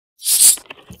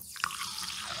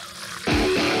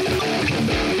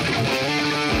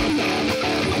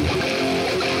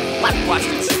on, watch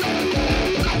this.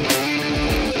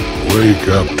 Wake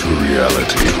up to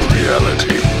reality.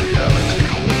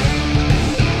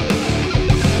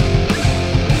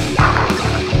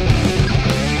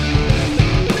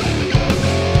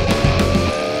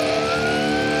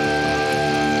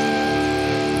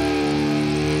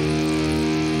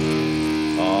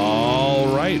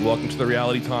 Welcome to the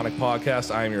Reality Tonic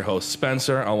podcast. I am your host,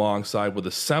 Spencer, alongside with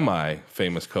a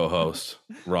semi-famous co-host,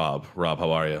 Rob. Rob,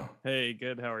 how are you? Hey,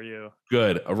 good. How are you?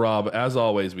 Good. Rob, as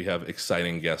always, we have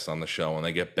exciting guests on the show, and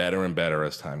they get better and better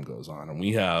as time goes on. And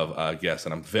we have a guest,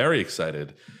 and I'm very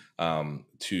excited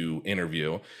to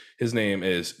interview. His name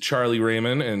is Charlie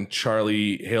Raymond, and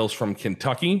Charlie hails from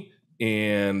Kentucky.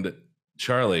 And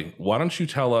Charlie, why don't you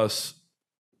tell us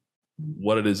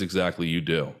what it is exactly you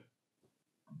do?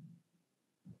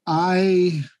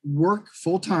 I work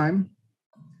full-time,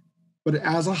 but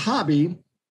as a hobby,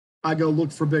 I go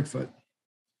look for Bigfoot.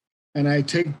 And I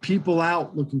take people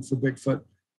out looking for Bigfoot,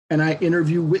 and I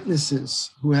interview witnesses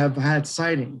who have had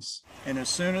sightings. And as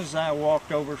soon as I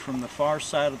walked over from the far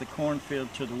side of the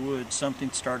cornfield to the woods, something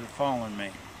started following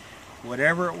me.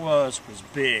 Whatever it was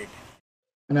big.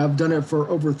 And I've done it for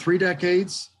over 3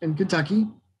 decades in Kentucky.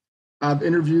 I've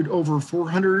interviewed over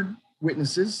 400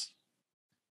 witnesses,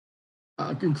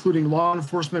 including law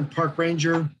enforcement, park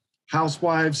ranger,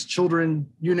 housewives, children,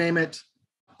 you name it.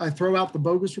 I throw out the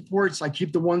bogus reports. I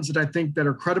keep the ones that I think that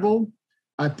are credible.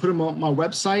 I put them on my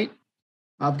website.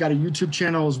 I've got a YouTube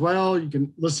channel as well. You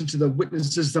can listen to the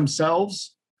witnesses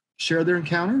themselves, share their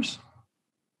encounters.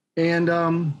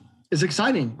 And it's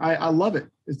exciting. I love it.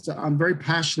 I'm very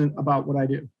passionate about what I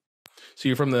do. So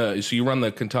you run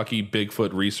the Kentucky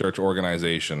Bigfoot Research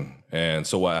Organization. And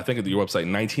so I think at your website,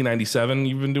 1997,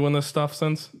 you've been doing this stuff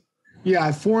since? Yeah,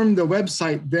 I formed the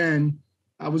website then.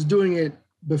 I was doing it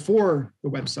before the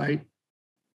website.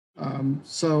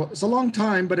 So it's a long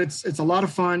time, but it's a lot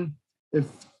of fun. If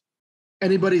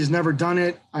anybody's never done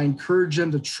it, I encourage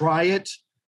them to try it,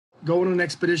 go on an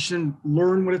expedition,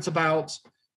 learn what it's about,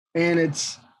 and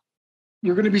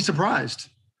you're going to be surprised.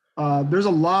 There's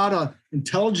a lot of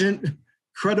intelligent,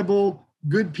 credible,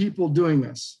 good people doing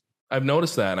this. I've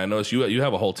noticed that, and I noticed you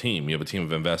have a whole team. You have a team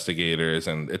of investigators,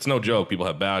 and it's no joke. People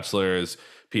have bachelors,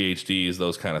 PhDs,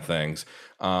 those kind of things.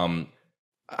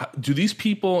 Do these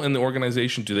people in the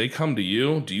organization, do they come to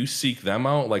you? Do you seek them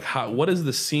out? Like, what is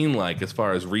the scene like as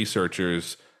far as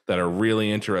researchers that are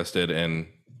really interested in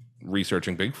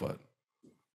researching Bigfoot?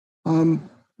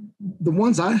 The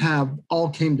ones I have all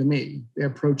came to me. They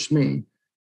approached me.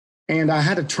 And I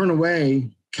had to turn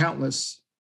away countless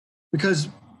because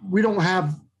we don't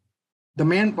have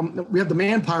we have the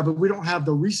manpower, but we don't have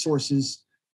the resources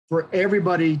for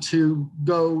everybody to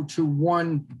go to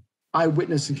one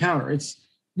eyewitness encounter.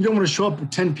 You don't want to show up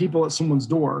with 10 people at someone's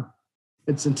door.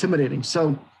 It's intimidating.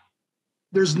 So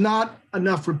there's not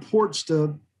enough reports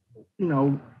to,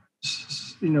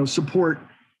 support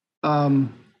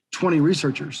 20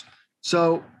 researchers.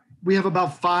 So we have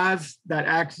about 5 that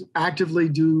actively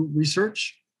do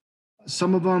research.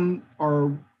 Some of them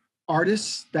are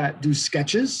artists that do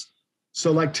sketches.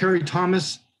 So like Terry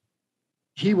Thomas,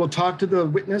 he will talk to the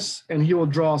witness and he will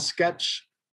draw a sketch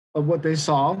of what they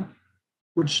saw,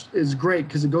 which is great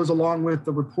because it goes along with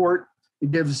the report.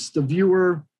 It gives the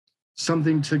viewer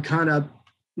something to kind of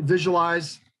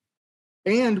visualize.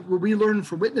 And what we learn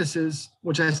from witnesses,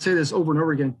 which I say this over and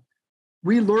over again,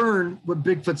 we learn what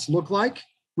Bigfoots look like.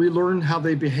 We learn how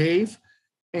they behave.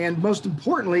 And most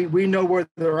importantly, we know where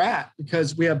they're at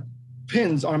because we have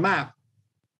pins on a map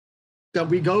that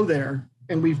we go there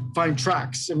and we find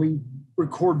tracks and we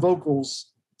record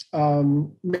vocals,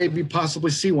 maybe possibly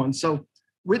see one. So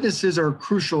witnesses are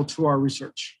crucial to our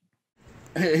research.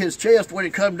 His chest, when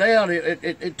it come down,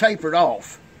 it tapered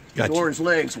off. Gotcha. Where his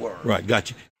legs were. Right,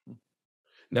 gotcha.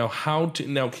 Now,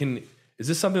 is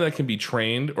this something that can be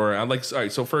trained? Or all right,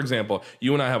 so for example,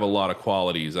 you and I have a lot of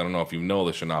qualities. I don't know if you know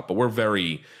this or not, but we're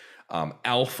very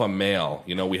alpha male.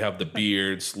 We have the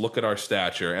beards, look at our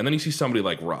stature. And then you see somebody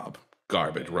like Rob,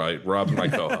 garbage, right? Rob's my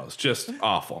co-host, just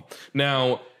awful.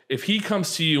 Now, if he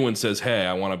comes to you and says, hey,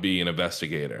 I want to be an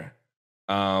investigator,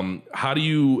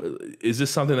 is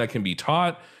this something that can be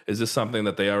taught? Is this something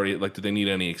that they already, do they need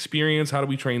any experience? How do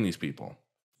we train these people?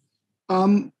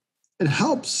 It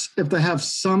helps if they have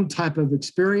some type of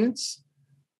experience,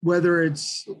 whether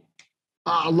it's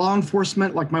law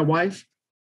enforcement, like my wife.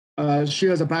 She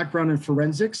has a background in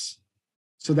forensics,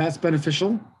 so that's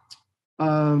beneficial.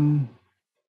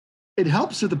 It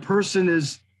helps if the person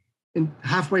is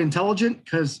halfway intelligent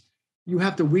because you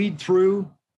have to weed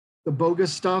through the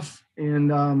bogus stuff and,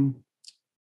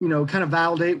 kind of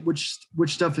validate which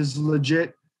stuff is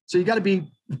legit. So you got to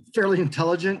be fairly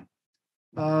intelligent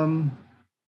I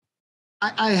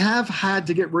have had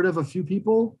to get rid of a few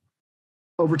people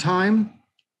over time.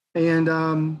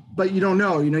 And, but you don't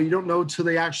know, you don't know till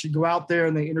they actually go out there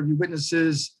and they interview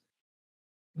witnesses.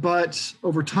 But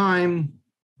over time,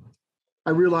 I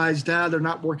realized, they're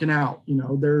not working out,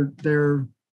 they're for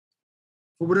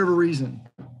whatever reason.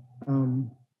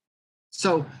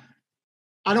 So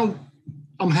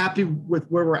I'm happy with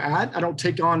where we're at. I don't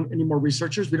take on any more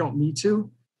researchers. We don't need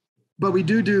to, but we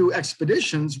do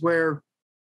expeditions where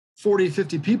 40,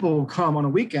 50 people will come on a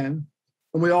weekend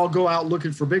and we all go out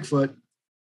looking for Bigfoot,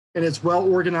 and it's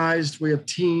well organized. We have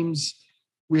teams,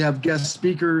 we have guest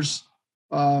speakers,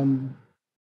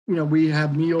 we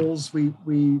have meals.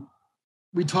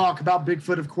 We talk about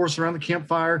Bigfoot, of course, around the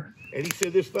campfire. And he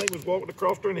said this thing was walking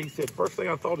across there, and he said, first thing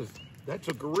I thought is, that's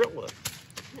a gorilla.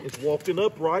 It's walking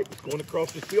upright, it's going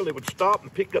across this field. It would stop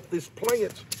and pick up this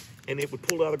plant, and it would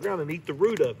pull it out of the ground and eat the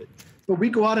root of it. But we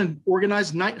go out and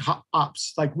organize night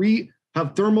ops. Like, we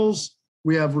have thermals,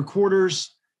 we have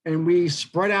recorders, and we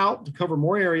spread out to cover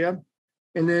more area.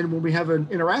 And then when we have an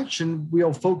interaction,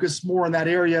 we'll focus more on that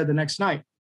area the next night.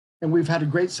 And we've had a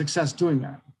great success doing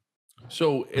that.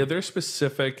 So are there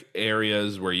specific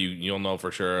areas where you'll know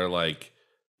for sure, like,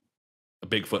 a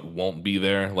Bigfoot won't be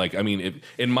there? Like, I mean, if,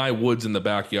 in my woods in the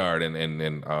backyard and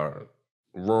in our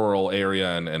rural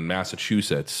area in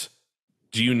Massachusetts,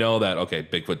 do you know that, okay,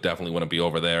 Bigfoot definitely wouldn't be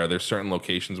over there? There's certain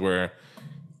locations where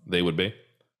they would be?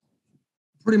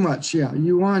 Pretty much, yeah.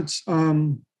 You want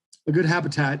a good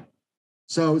habitat.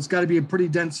 So it's got to be a pretty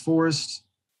dense forest.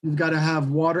 You've got to have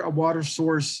a water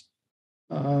source.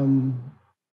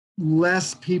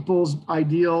 Less people's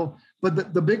ideal,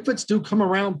 but the Bigfoots do come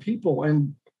around people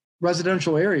and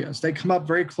residential areas. They come up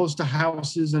very close to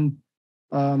houses and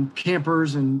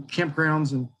campers and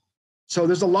campgrounds. And so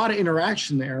there's a lot of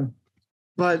interaction there.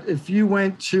 But if you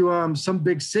went to some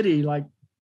big city like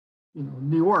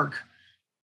New York,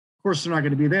 of course they're not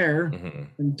going to be there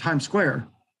in Times Square,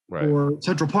 right, or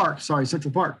Central Park.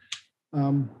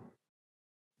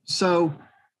 So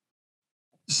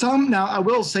now I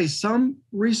will say some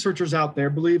researchers out there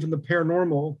believe in the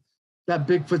paranormal, that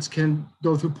Bigfoots can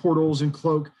go through portals and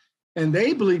cloak, and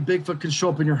they believe Bigfoot can show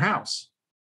up in your house.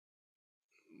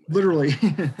 Literally.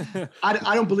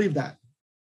 I don't believe that.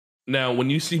 Now, when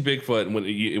you see Bigfoot,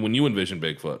 when you envision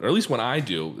Bigfoot, or at least when I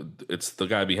do, it's the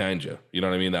guy behind you. You know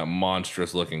what I mean? That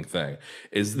monstrous looking thing.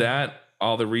 Is that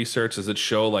all the research? Does it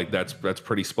show like that's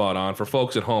pretty spot on for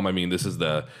folks at home? I mean,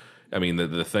 the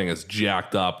thing is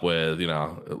jacked up with,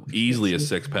 easily a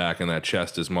 6-pack, and that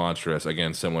chest is monstrous.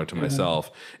 Again, similar to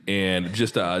myself, and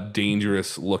just a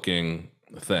dangerous looking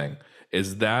thing.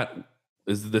 Is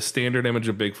the standard image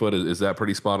of Bigfoot, is that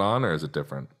pretty spot on, or is it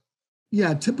different?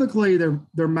 Yeah, typically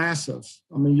they're massive.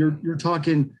 I mean, you're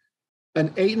talking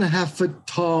an 8.5 foot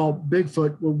tall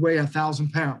Bigfoot will weigh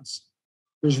 1,000 pounds.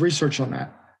 There's research on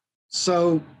that.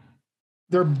 So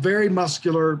they're very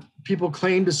muscular. People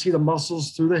claim to see the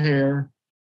muscles through the hair.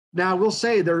 Now, I will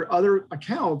say there are other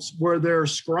accounts where they're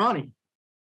scrawny.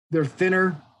 They're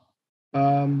thinner.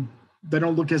 They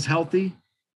don't look as healthy.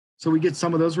 So we get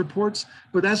some of those reports,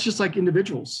 but that's just like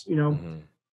individuals,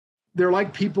 They're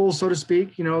like people, so to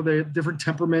speak. They have different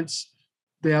temperaments.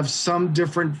 They have some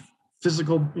different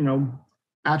physical,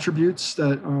 attributes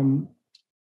that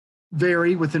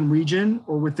vary within region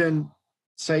or within,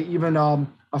 say, even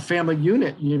a family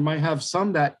unit. You might have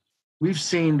some that we've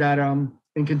seen that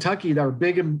in Kentucky that are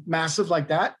big and massive like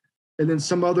that, and then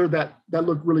some other that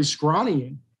look really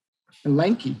scrawny and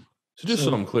lanky. So just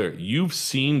so I'm clear, you've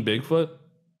seen Bigfoot?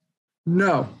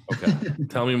 No. Okay,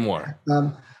 tell me more.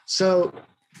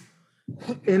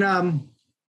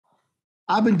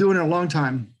 I've been doing it a long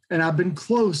time, and I've been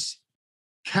close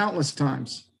countless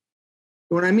times.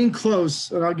 When I mean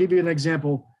close, and I'll give you an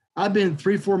example, I've been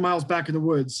 3-4 miles back in the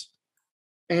woods,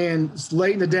 and it's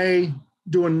late in the day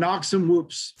doing knocks and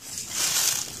whoops.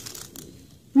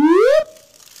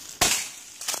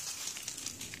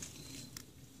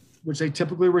 Which they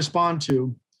typically respond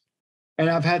to. And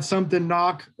I've had something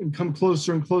knock and come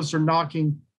closer and closer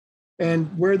knocking. And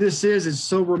where this is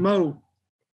so remote.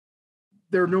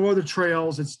 There are no other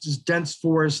trails. It's just dense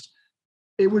forest.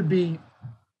 It would be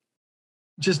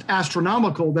just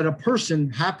astronomical that a person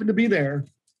happened to be there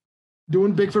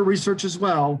doing Bigfoot research as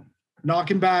well,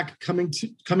 knocking back,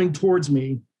 coming towards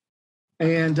me.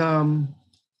 And I'm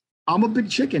a big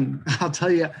chicken. I'll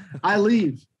tell you, I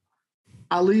leave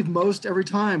most every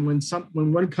time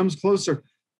when one comes closer.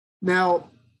 Now,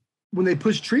 when they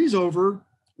push trees over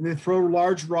and they throw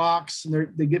large rocks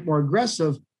and they get more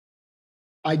aggressive,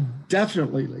 I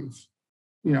definitely leave.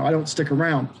 I don't stick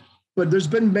around. But there's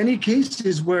been many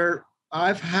cases where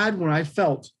I've had when I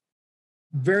felt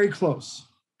very close.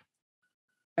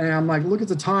 And I'm like, look at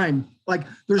the time. Like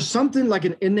there's something like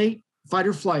an innate fight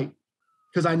or flight,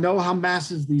 because I know how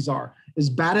massive these are. As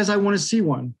bad as I want to see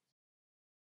one,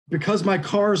 because my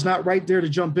car is not right there to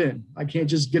jump in, I can't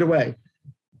just get away.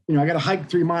 You know, I got to hike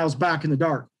 3 miles back in the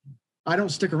dark. I don't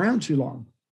stick around too long.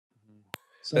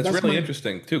 So that's really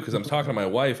interesting too, because I'm talking to my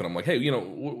wife and I'm like, hey, you know,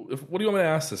 what do you want me to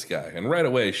ask this guy? And right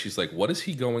away she's like, what is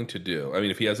he going to do? I mean,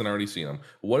 if he hasn't already seen him,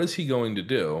 what is he going to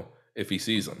do if he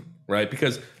sees him? Right?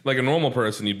 Because like a normal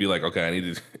person, you'd be like, okay, I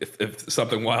need to, if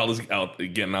something wild is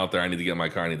getting out there, I need to get in my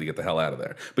car, I need to get the hell out of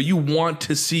there. But you want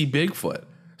to see Bigfoot.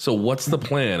 So what's the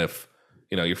plan if,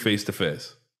 you know, you're face to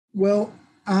face? Well,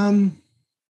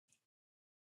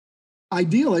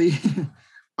 ideally,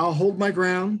 I'll hold my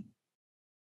ground.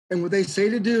 And what they say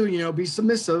to do, you know, be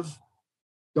submissive,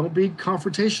 don't be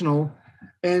confrontational.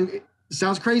 And it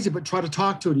sounds crazy, but try to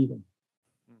talk to it even.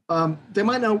 They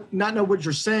might not know what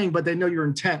you're saying, but they know your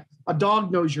intent. A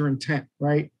dog knows your intent,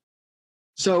 right?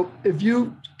 So if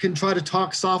you can try to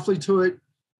talk softly to it,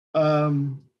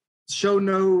 show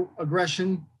no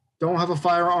aggression, don't have a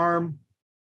firearm.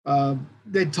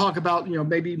 They talk about, you know,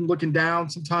 maybe even looking down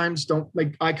sometimes, don't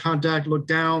make eye contact, look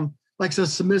down, like a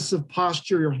submissive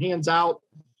posture, your hands out.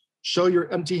 Show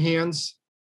your empty hands.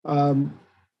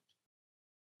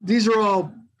 These are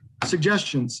all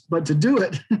suggestions, but to do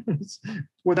it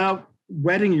without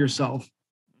wetting yourself,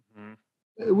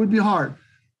 it would be hard.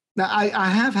 Now, I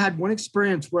have had one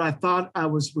experience where I thought I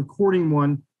was recording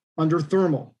one under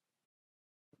thermal.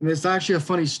 And it's actually a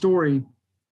funny story.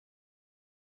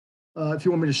 If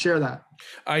you want me to share that.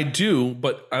 I do,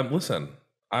 but listen,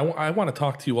 I want to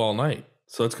talk to you all night.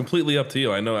 So it's completely up to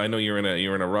you. I know you're in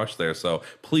a rush there. So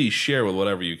please share with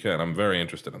whatever you can. I'm very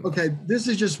interested in that. Okay, this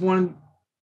is just one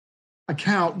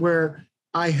account where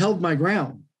I held my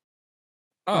ground.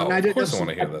 Oh, of course I want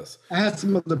to hear this. I had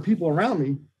some of the people around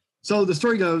me. So the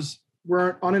story goes,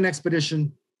 we're on an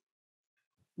expedition.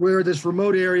 We're this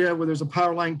remote area where there's a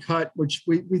power line cut, which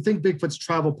we think Bigfoots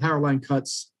travel power line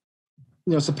cuts.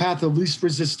 You know, it's a path of least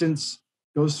resistance,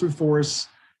 goes through forests.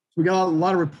 We got a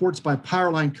lot of reports by power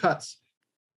line cuts.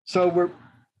 So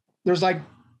there's like,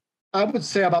 I would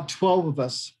say about 12 of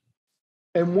us.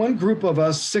 And one group of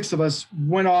us, 6 of us,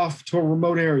 went off to a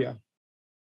remote area.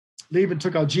 They even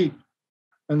took our Jeep,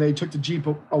 and they took the Jeep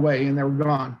away and they were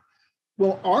gone.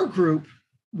 Well, our group,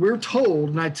 we're told,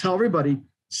 and I tell everybody,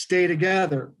 stay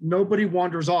together. Nobody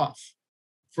wanders off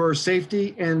for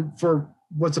safety and for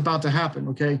what's about to happen,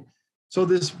 okay? So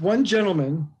this one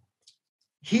gentleman,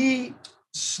 he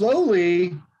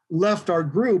slowly left our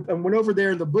group and went over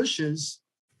there in the bushes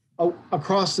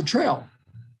across the trail.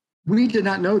 We did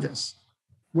not know this.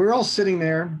 We're all sitting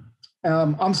there.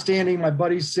 I'm standing, my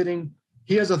buddy's sitting.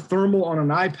 He has a thermal on an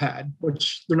iPad,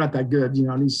 which they're not that good, you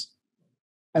know,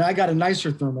 and I got a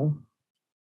nicer thermal.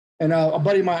 And a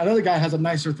buddy of mine, another guy has a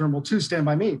nicer thermal too, stand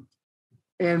by me.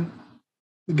 And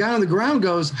the guy on the ground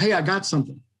goes, hey, I got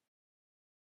something.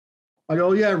 I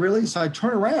go, yeah, really? So I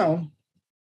turn around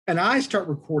and I start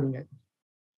recording it.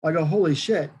 I go, holy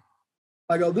shit.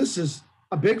 I go, this is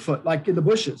a Bigfoot, like in the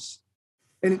bushes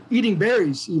and eating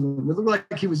berries even. It looked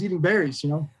like he was eating berries, you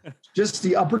know, just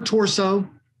the upper torso,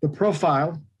 the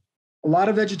profile, a lot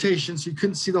of vegetation, so you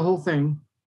couldn't see the whole thing.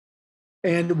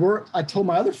 And I told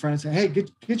my other friend, I said, hey,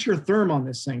 get your therm on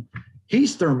this thing.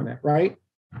 He's therming it, right?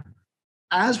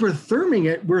 As we're therming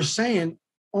it, we're saying,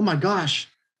 oh my gosh,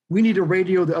 we need to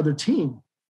radio the other team.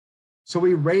 So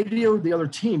we radioed the other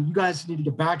team. You guys need to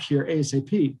get back here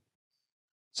ASAP.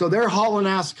 So they're hauling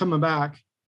ass coming back.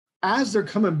 As they're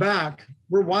coming back,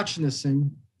 we're watching this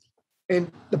thing.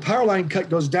 And the power line cut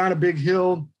goes down a big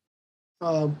hill,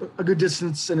 a good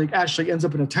distance, and it actually ends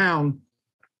up in a town.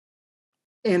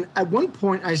 And at one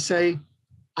point I say,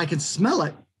 I can smell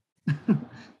it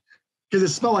because it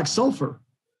smelled like sulfur.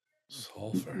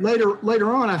 Sulfur.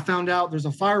 Later on, I found out there's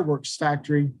a fireworks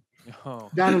factory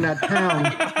down in that town.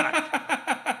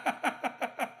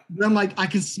 And I'm like, I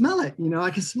can smell it, you know,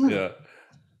 I can smell it.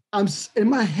 I'm in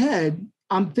my head,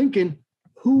 I'm thinking,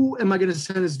 who am I going to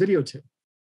send this video to?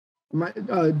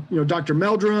 Dr.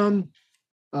 Meldrum,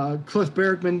 Cliff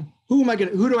Barrickman, who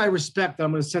do I respect that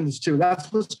I'm going to send this to?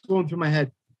 That's what's going through my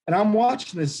head. And I'm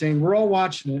watching this thing. We're all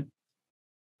watching it.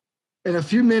 In a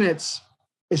few minutes,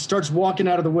 it starts walking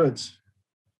out of the woods,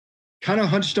 kind of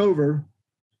hunched over,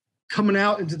 coming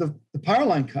out into the power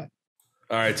line cut.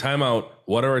 All right, time out.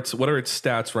 What are its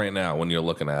stats right now when you're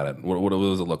looking at it? What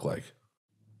does it look like?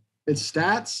 Its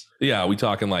stats? Yeah, are we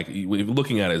talking like,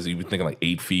 looking at it, is you thinking like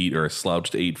 8 feet or a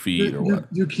slouched 8 feet or what?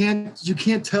 You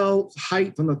can't tell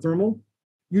height from the thermal.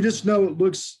 You just know it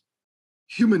looks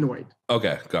humanoid.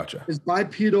 Okay, gotcha. It's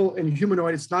bipedal and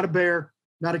humanoid. It's not a bear.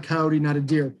 not a coyote, not a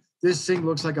deer. This thing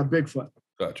looks like a Bigfoot.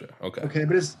 Gotcha. Okay. Okay,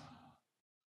 but it's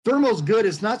thermal's good.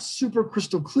 It's not super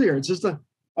crystal clear. It's just a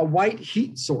white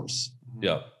heat source.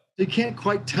 Yeah. You can't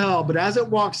quite tell, but as it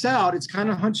walks out, it's kind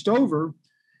of hunched over.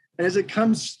 And as it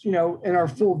comes, in our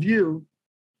full view,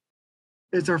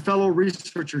 it's our fellow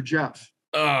researcher, Jeff.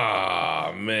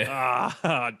 Oh, man.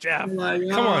 Jeff. Like,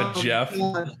 Come on, Jeff.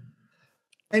 God.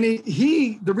 And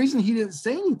the reason he didn't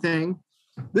say anything,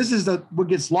 this is what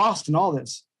gets lost in all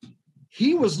this.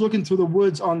 He was looking through the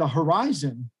woods on the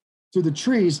horizon, through the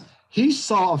trees. He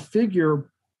saw a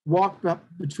figure walk up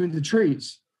between the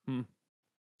trees.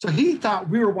 So he thought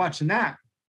we were watching that,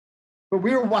 but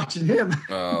we were watching him.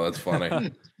 Oh, that's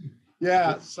funny.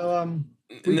 Yeah. So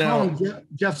we call him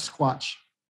Jeff Squatch.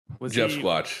 Jeff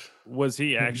Squatch. Was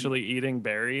he actually eating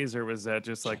berries, or was that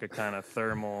just like a kind of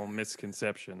thermal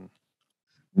misconception?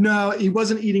 No, he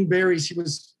wasn't eating berries.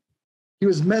 He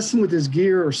was messing with his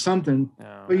gear or something.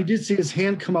 Oh. But you did see his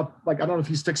hand come up, like I don't know if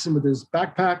he sticks him with his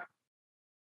backpack,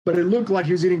 but it looked like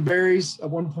he was eating berries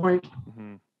at one point.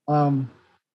 Mm-hmm.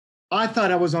 I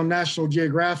thought I was on National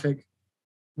Geographic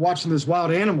watching this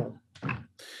wild animal.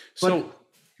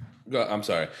 I'm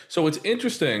sorry. So it's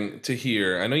interesting to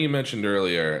hear. I know you mentioned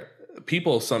earlier,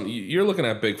 you're looking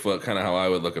at Bigfoot kind of how I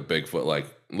would look at Bigfoot, like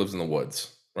lives in the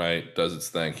woods, right? Does its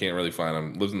thing. Can't really find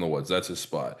him. Lives in the woods. That's his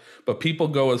spot. But people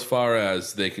go as far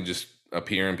as they can just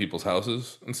appear in people's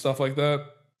houses and stuff like that.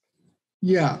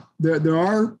 Yeah, there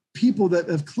are people that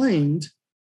have claimed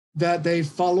that they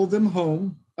followed them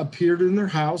home, appeared in their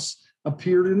house,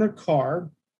 appeared in their car,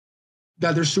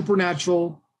 that they're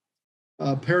supernatural,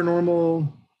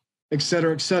 paranormal, et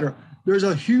cetera, et cetera. There's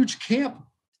a huge camp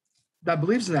that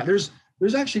believes in that.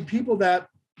 There's actually people that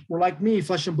were like me,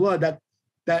 flesh and blood,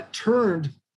 that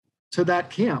turned to that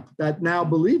camp, that now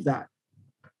believe that.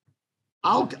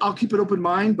 I'll keep an open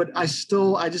mind, but I just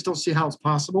don't see how it's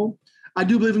possible. I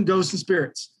do believe in ghosts and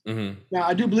spirits. Mm-hmm. Now,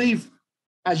 I do believe,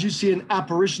 as you see an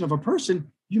apparition of a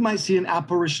person, you might see an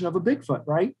apparition of a Bigfoot,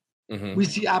 right? Mm-hmm. We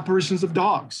see apparitions of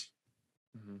dogs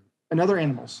and other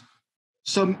animals.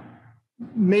 So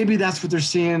maybe that's what they're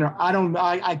seeing, or I don't know.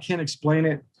 I can't explain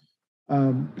it.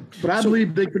 But I believe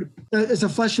Bigfoot is a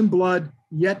flesh and blood,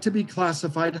 yet to be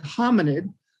classified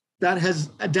hominid that has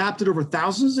adapted over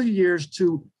thousands of years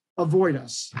to avoid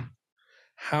us.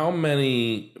 How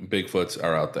many Bigfoots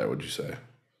are out there, would you say?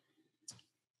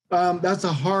 That's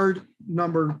a hard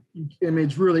number. I mean,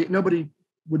 it's really, nobody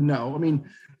would know. I mean,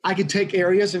 I could take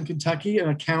areas in Kentucky and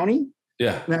a county.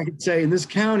 Yeah. And I could say in this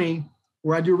county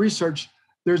where I do research,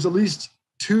 there's at least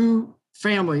 2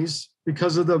 families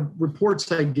because of the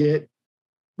reports I get,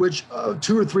 which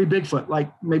 2 or 3 Bigfoot,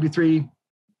 like maybe 3.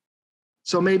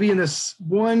 So maybe in this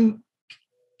one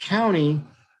county,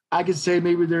 I could say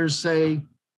maybe there's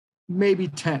maybe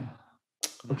 10.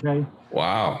 Okay.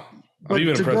 Wow. But I'm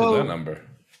even to impressed go- with that number.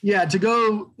 Yeah, to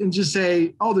go and just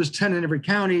say, oh, there's 10 in every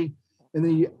county, and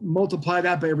then you multiply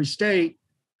that by every state.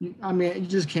 You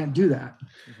just can't do that.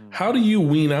 How do you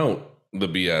wean out the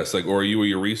BS? Like, or you or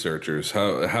your researchers?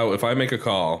 How if I make a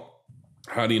call,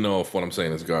 how do you know if what I'm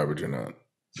saying is garbage or not?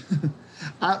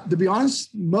 To be honest,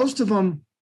 most of them,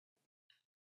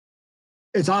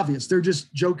 it's obvious. They're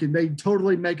just joking. They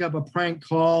totally make up a prank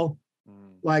call.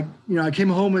 Like, I came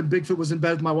home and Bigfoot was in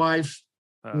bed with my wife,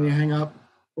 and they hang up.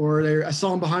 Or I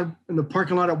saw him in the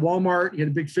parking lot at Walmart. He had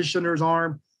a big fish under his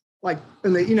arm. Like,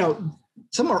 and they,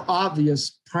 some are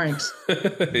obvious pranks.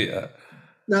 Yeah.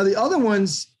 Now, the other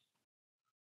ones,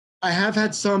 I have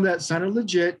had some that sounded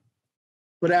legit,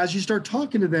 but as you start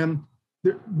talking to them,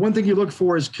 one thing you look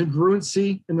for is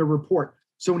congruency in the report.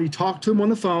 So when you talk to them on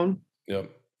the phone,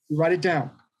 Yep. you write it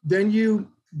down. Then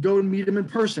you go and meet them in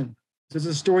person. Does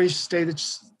the story stay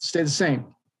the same?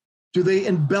 Do they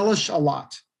embellish a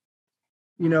lot?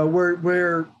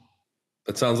 Where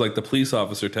That sounds like the police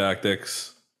officer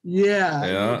tactics. yeah.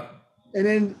 Yeah. And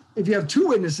then if you have 2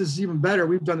 witnesses, it's even better.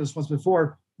 We've done this once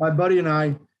before. My buddy and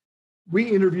I, we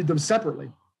interviewed them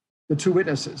separately, the 2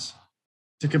 witnesses,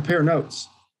 to compare notes.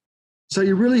 So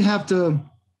you really have to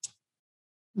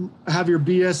have your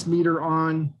BS meter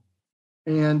on.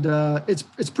 And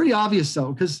it's pretty obvious,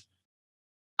 though, because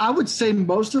I would say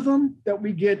most of them that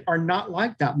we get are not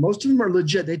like that. Most of them are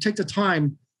legit. They take the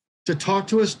time to talk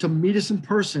to us, to meet us in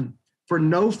person for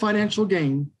no financial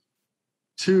gain,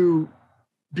 to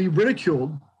be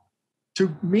ridiculed,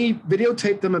 to me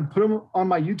videotape them and put them on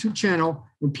my YouTube channel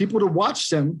and people to watch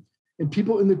them and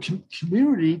people in the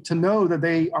community to know that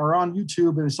they are on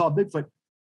YouTube and they saw Bigfoot.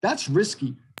 That's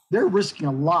risky. They're risking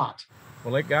a lot.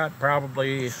 Well, it got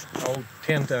probably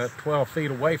 10 to 12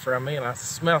 feet away from me, and I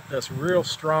smelled this real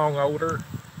strong odor.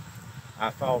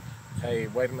 I thought hey,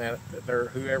 wait a minute, they're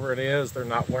whoever it is, they're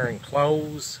not wearing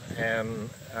clothes, and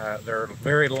they're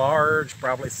very large,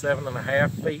 probably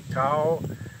 7.5 feet tall.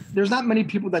 There's not many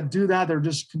people that do that. They're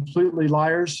just completely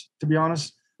liars, to be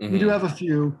honest. We do have a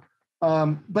few,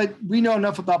 but we know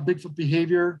enough about Bigfoot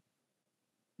behavior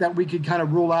that we could kind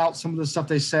of rule out some of the stuff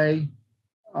they say.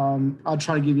 I'll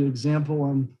try to give you an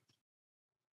example.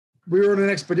 We were on an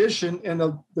expedition, and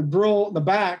the girl in the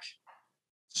back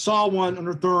saw one on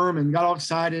her thumb and got all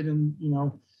excited, and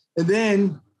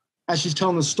then as she's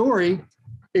telling the story,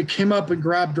 it came up and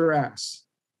grabbed her ass.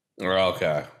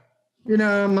 Okay.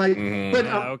 I'm like, but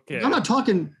okay. I'm not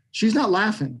talking. She's not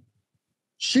laughing.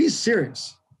 She's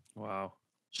serious. Wow.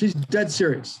 She's dead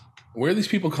serious. Where are these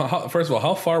people? First of all,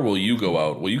 how far will you go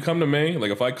out? Will you come to me?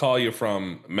 Like, if I call you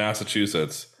from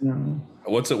Massachusetts,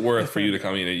 what's it worth for you to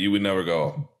come in? You would never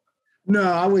go. No,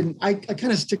 I wouldn't. I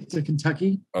kind of stick to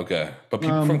Kentucky. Okay. But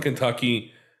people from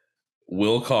Kentucky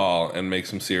will call and make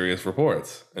some serious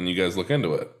reports, and you guys look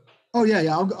into it. Oh,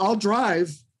 yeah. I'll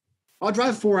drive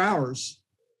 4 hours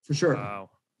for sure. Wow.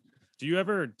 Do you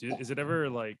ever, is it ever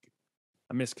like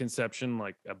a misconception,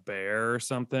 like a bear or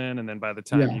something? And then by the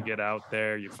time you get out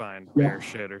there, you find bear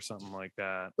shit or something like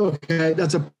that. Okay.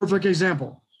 That's a perfect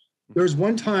example. There's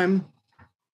one time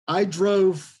I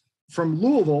drove from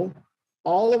Louisville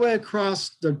all the way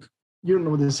across you don't know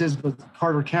what this is, but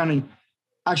Carter County.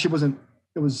 Actually,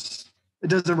 it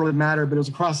doesn't really matter, but it was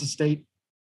across the state.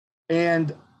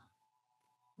 And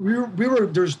we were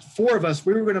there's 4 of us.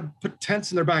 We were going to put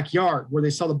tents in their backyard where they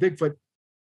saw the Bigfoot,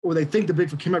 or they think the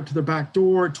Bigfoot came up to their back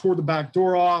door, tore the back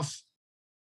door off.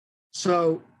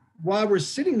 So while we're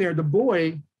sitting there, the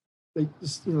boy, the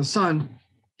son,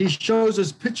 he shows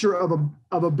us picture of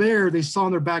a bear they saw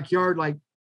in their backyard like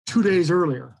 2 days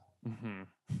earlier. Mm-hmm.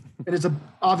 And it's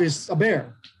a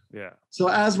bear. Yeah. So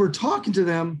as we're talking to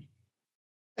them,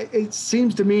 it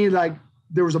seems to me like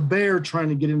there was a bear trying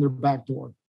to get in their back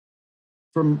door.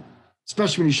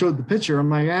 Especially when you showed the picture, I'm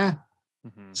like,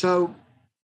 Mm-hmm. So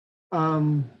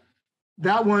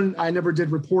that one I never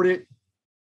did report it.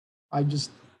 I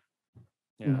just,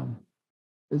 it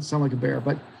sounded like a bear.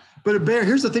 But a bear.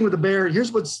 Here's the thing with the bear.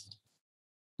 Here's what's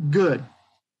good.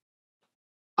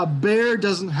 A bear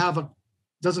doesn't have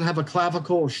a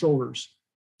clavicle or shoulders.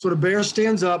 So the bear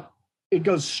stands up, it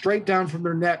goes straight down from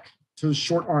their neck to the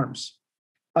short arms.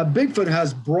 A Bigfoot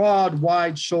has broad,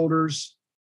 wide shoulders,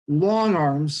 long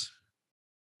arms,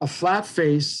 a flat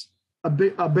face. A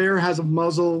bear has a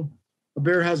muzzle. A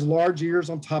bear has large ears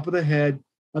on top of the head.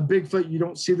 A Bigfoot, you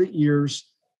don't see the ears.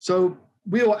 So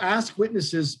we will ask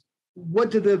witnesses,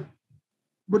 what did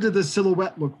the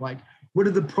silhouette look like? What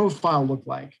did the profile look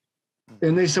like?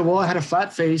 And they said, well, I had a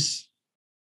flat face,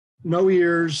 no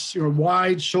ears,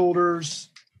 wide shoulders.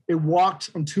 It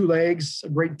walked on 2 legs a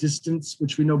great distance,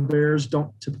 which we know bears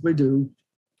don't typically do.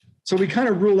 So we kind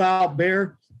of rule out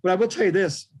bear. But I will tell you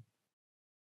this,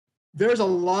 there's a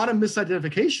lot of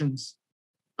misidentifications,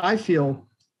 I feel,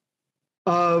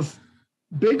 of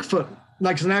Bigfoot,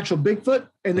 like it's an actual Bigfoot,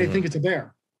 and they think it's a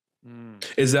bear.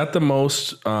 Is that the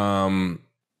most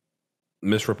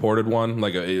misreported one?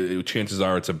 Like, chances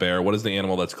are it's a bear. What is the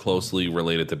animal that's closely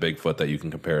related to Bigfoot that you can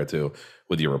compare it to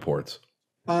with your reports?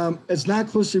 It's not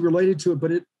closely related to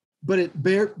it, but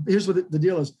bear. Here's what the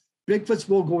deal is: Bigfoots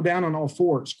will go down on all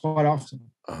 4s quite often.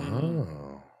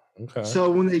 Oh, okay.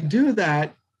 So when they do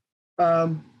that,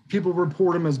 people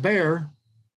report them as bear,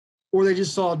 or they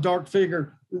just saw a dark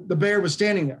figure. The bear was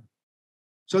standing there.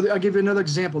 So I'll give you another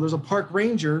example. There's a park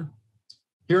ranger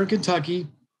here in Kentucky.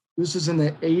 This is in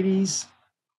the 80s.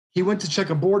 He went to check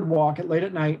a boardwalk late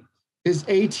at night. His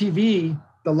ATV,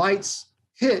 the lights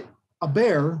hit a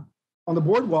bear on the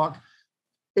boardwalk.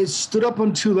 It stood up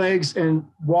on 2 legs and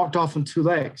walked off on 2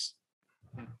 legs.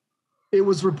 It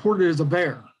was reported as a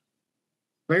bear.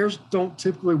 Bears don't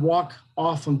typically walk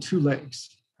off on 2 legs.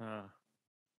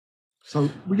 So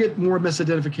we get more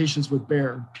misidentifications with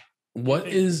bear.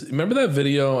 Remember that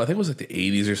video? I think it was like the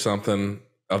 80s or something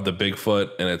of the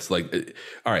Bigfoot. And it's like,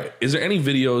 all right, is there any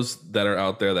videos that are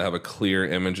out there that have a clear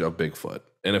image of Bigfoot?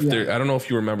 And if I don't know if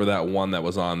you remember that one that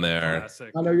was on there.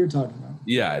 Classic. I know you're talking about.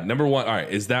 Yeah. Number 1. All right.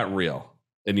 Is that real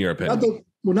in your opinion?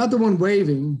 Not the one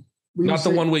waving. Not the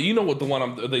one way. You know what the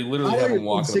one, they literally have him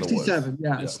walking in the woods. 67.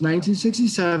 Yeah, it's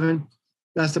 1967.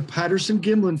 That's the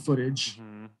Patterson-Gimlin footage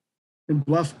in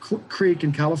Bluff Creek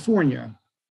in California.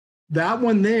 That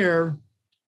one there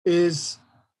is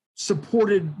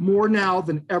supported more now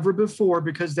than ever before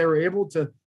because they were able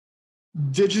to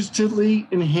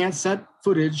digitally enhance that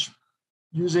footage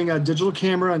using a digital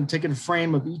camera and taking a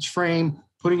frame of each frame,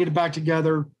 putting it back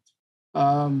together.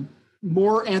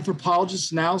 More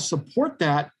anthropologists now support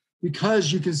that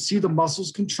because you can see the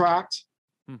muscles contract.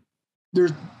 Hmm.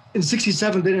 There's in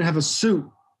 67, they didn't have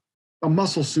a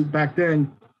muscle suit back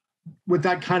then with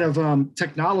that kind of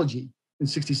technology in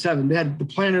 67. They had the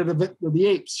Planet of the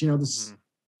Apes, this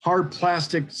hard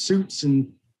plastic suits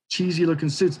and cheesy looking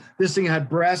suits. This thing had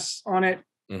breasts on it.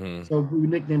 So we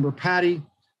nicknamed her Patty.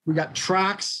 We got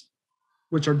tracks,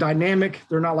 which are dynamic.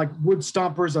 They're not like wood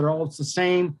stompers that are all the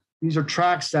same. These are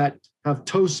tracks that have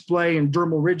toe splay and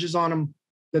dermal ridges on them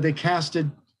that they casted.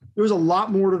 There was a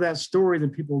lot more to that story than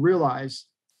people realize.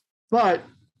 But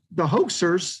the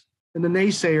hoaxers and the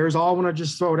naysayers all want to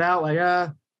just throw it out like,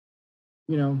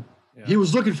 he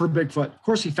was looking for Bigfoot. Of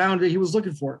course, he found it. He was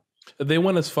looking for it. They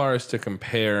went as far as to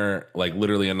compare, like,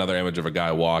 literally another image of a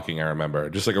guy walking. I remember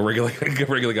just like a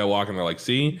regular guy walking. They're like,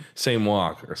 see, same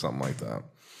walk or something like that.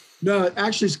 No, it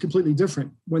actually is completely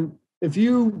different. If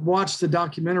you watch the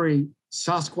documentary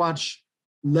Sasquatch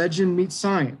Legend Meets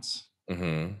Science,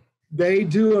 they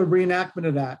do a reenactment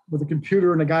of that with a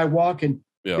computer and a guy walking.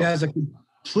 Yeah. It has a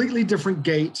completely different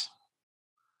gait,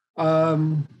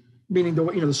 meaning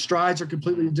the strides are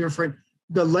completely different.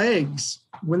 The legs,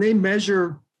 when they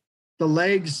measure the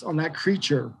legs on that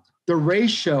creature, the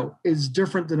ratio is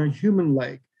different than a human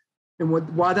leg. And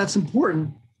why that's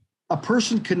important, a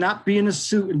person cannot be in a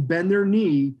suit and bend their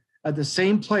knee at the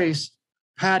same place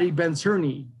Patty bends her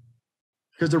knee,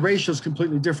 because the ratio is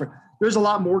completely different. There's a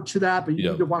lot more to that, but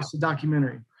you need to watch the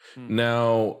documentary.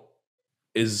 Now,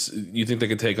 you think they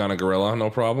could take on a gorilla? No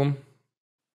problem.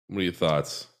 What are your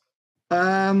thoughts?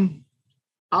 I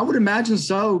would imagine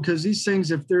so, because these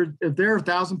things, if they're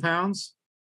 1,000 pounds,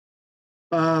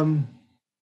 it'd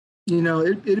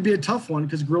be a tough one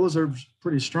because gorillas are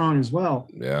pretty strong as well.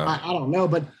 Yeah, I don't know,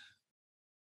 but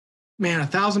man,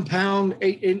 1,000 pound,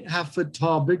 8.5 foot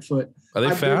tall Bigfoot. Are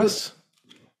they fast?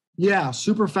 Yeah,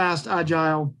 super fast,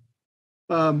 agile.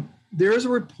 There's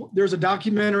a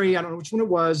documentary. I don't know which one it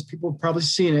was. People have probably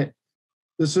seen it.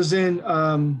 This was in,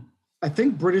 I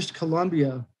think, British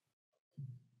Columbia.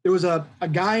 There was a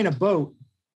guy in a boat.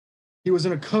 He was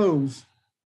in a cove,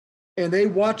 and they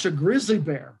watch a grizzly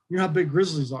bear. You know how big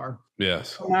grizzlies are.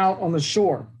 Yes. Come out on the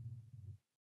shore.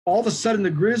 All of a sudden, the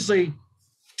grizzly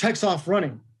takes off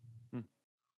running.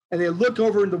 And they look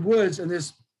over in the woods, and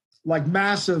this like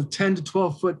massive 10 to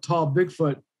 12 foot tall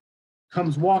Bigfoot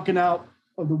comes walking out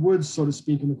of the woods, so to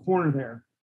speak, in the corner there.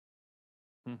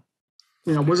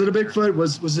 Was it a Bigfoot?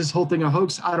 Was this whole thing a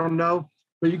hoax? I don't know.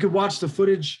 But you could watch the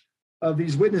footage of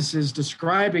these witnesses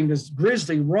describing this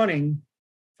grizzly running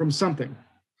from something.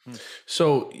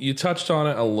 So you touched on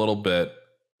it a little bit.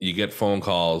 You get phone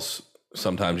calls.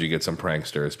 Sometimes you get some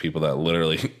pranksters, people that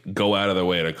literally go out of their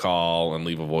way to call and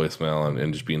leave a voicemail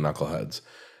and just be knuckleheads.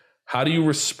 How do you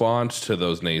respond to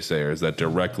those naysayers that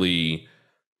directly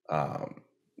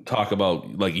talk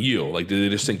about, like, you? Like, do they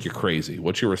just think you're crazy?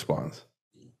 What's your response?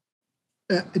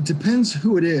 It depends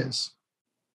who it is.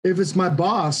 If it's my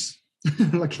boss,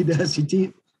 like he does,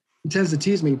 he tends to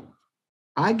tease me.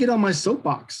 I get on my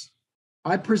soapbox.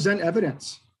 I present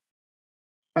evidence.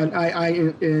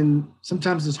 And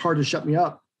sometimes it's hard to shut me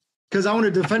up because I want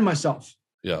to defend myself.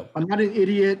 Yeah. I'm not an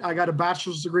idiot. I got a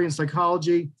bachelor's degree in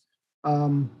psychology.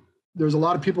 There's a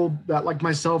lot of people that, like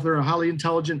myself, they're highly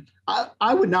intelligent.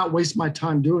 I would not waste my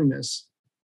time doing this.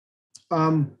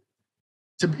 I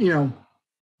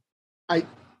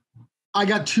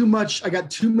got too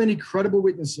many credible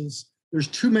witnesses. There's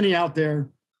too many out there.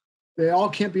 They all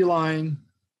can't be lying.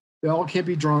 They all can't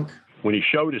be drunk. When he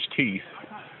showed his teeth,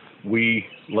 we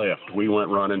left. We went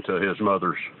running to his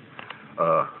mother's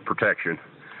protection,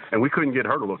 and we couldn't get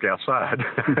her to look outside.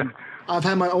 I've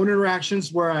had my own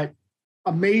interactions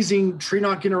amazing tree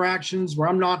knock interactions where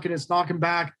I'm knocking, it's knocking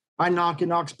back. I knock, it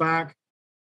knocks back.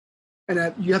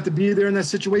 And you have to be there in that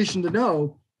situation to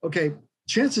know, okay,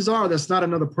 chances are that's not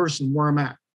another person where I'm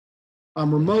at.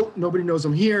 I'm remote. Nobody knows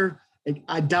I'm here.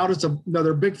 I doubt it's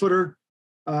another Bigfooter,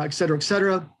 et cetera, et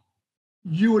cetera.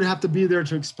 You would have to be there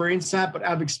to experience that, but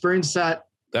I've experienced that.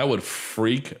 That would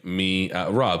freak me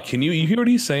out. Rob, you hear what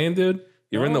he's saying, dude?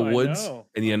 You're in the woods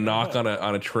and you knock on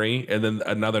a tree, and then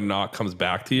another knock comes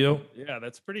back to you. Yeah,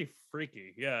 that's pretty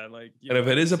freaky. Yeah, like. And if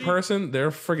it is a person, they're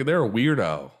a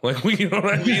weirdo. Like, you know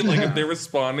what I mean? Like, if they're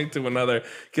responding to another,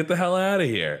 get the hell out of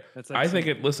here. I think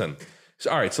it. Listen.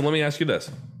 So, all right. So let me ask you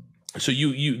this. So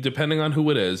you depending on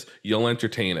who it is, you'll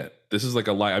entertain it. This is like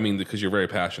a lie. I mean, because you're very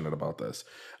passionate about this.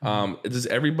 Does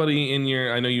everybody in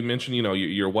your? I know you mentioned,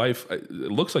 your wife. It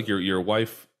looks like your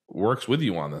wife works with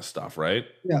you on this stuff, right?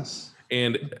 Yes.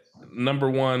 And number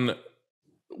one,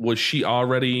 was she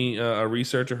already a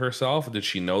researcher herself? Did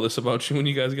she know this about you when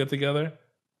you guys get together?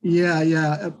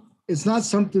 Yeah. It's not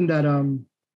something that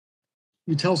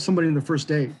you tell somebody in the first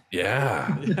date.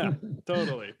 Yeah. Yeah,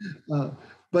 totally.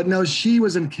 But no, she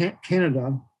was in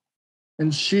Canada,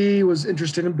 and she was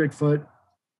interested in Bigfoot,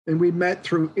 and we met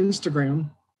through Instagram.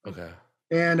 Okay.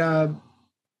 And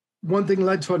one thing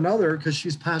led to another because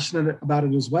she's passionate about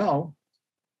it as well.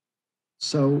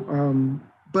 So,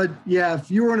 but yeah, if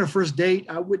you were on a first date,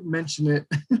 I wouldn't mention it.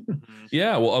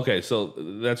 Yeah, well, okay, so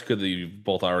that's good that you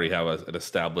both already have an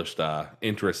established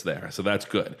interest there. So that's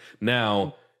good.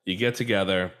 Now you get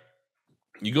together,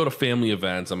 you go to family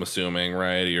events. I'm assuming,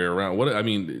 right? You're around. What I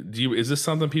mean, is this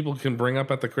something people can bring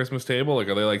up at the Christmas table? Like,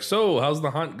 are they like, so how's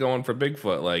the hunt going for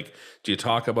Bigfoot? Like, do you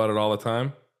talk about it all the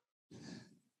time?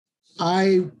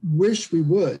 I wish we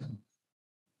would.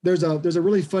 There's a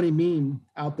really funny meme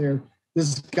out there.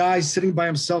 This guy sitting by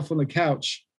himself on the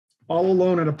couch, all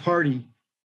alone at a party.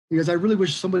 Because I really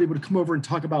wish somebody would come over and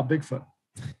talk about Bigfoot.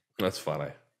 That's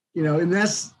funny. You know, and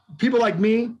that's people like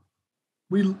me,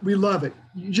 we love it.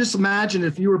 You just imagine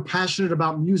if you were passionate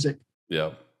about music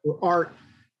or art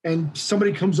and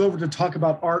somebody comes over to talk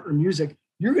about art or music,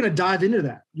 you're going to dive into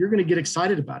that. You're going to get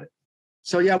excited about it.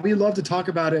 So yeah, we love to talk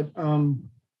about it.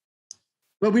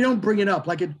 But we don't bring it up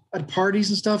like at parties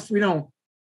and stuff.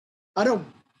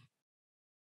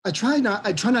 I try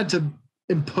not to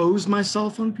impose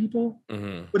myself on people,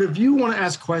 but if you want to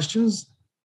ask questions,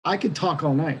 I could talk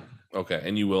all night. Okay,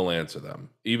 and you will answer them.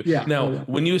 Now,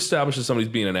 when you establish that somebody's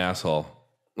being an asshole,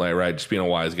 like right, just being a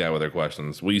wise guy with their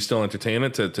questions, will you still entertain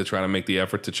it to try to make the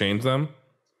effort to change them?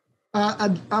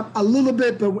 A little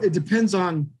bit, but it depends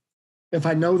on if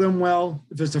I know them well.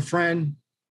 If it's a friend,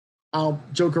 I'll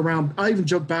joke around. I'll even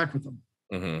joke back with them.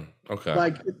 Okay.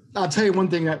 Like I'll tell you one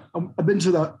thing. I've been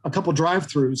to a couple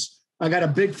drive-throughs. I got a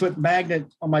Bigfoot magnet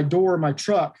on my door in my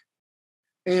truck,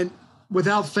 and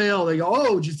without fail, they go,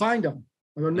 "Oh, did you find him?"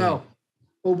 I go, "No."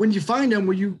 Well, when you find him,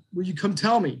 will you come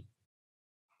tell me?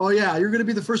 Oh yeah, you're going to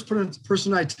be the first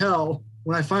person I tell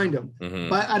when I find him.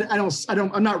 But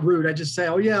I'm not rude. I just say,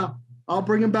 "Oh yeah, I'll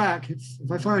bring him back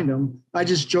if I find him." I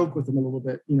just joke with them a little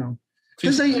bit,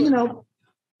 because they,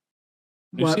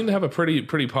 You seem to have a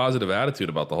pretty positive attitude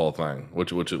about the whole thing,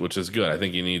 which is good. I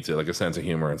think you need to like a sense of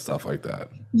humor and stuff like that.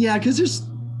 Yeah, because it's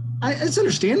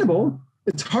understandable.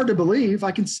 It's hard to believe.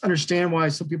 I can understand why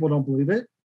some people don't believe it,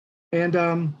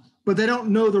 and but they don't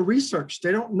know the research.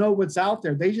 They don't know what's out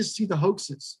there. They just see the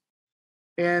hoaxes,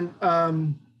 and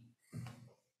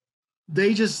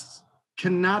they just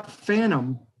cannot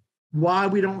fathom why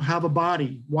we don't have a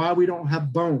body, why we don't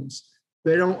have bones.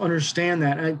 They don't understand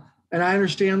that, and I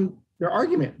understand their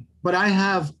argument, but I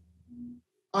have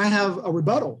a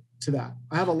rebuttal to that.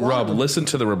 I have a lot. Rob, listen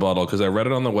to the rebuttal because I read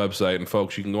it on the website, and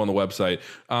folks, you can go on the website.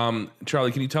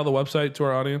 Charlie, can you tell the website to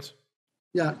our audience?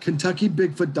 Yeah,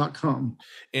 KentuckyBigfoot.com.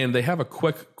 And they have a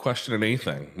quick question and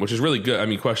answer thing, which is really good. I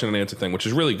mean, question and answer thing, which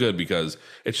is really good because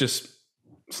it's just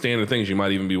standard things you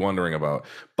might even be wondering about.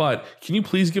 But can you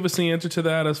please give us the answer to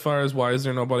that as far as why is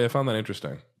there nobody? I found that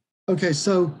interesting. Okay,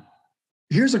 so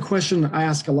here's a question I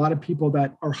ask a lot of people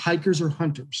that are hikers or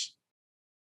hunters.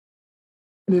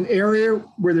 In an area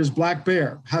where there's black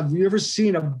bear, have you ever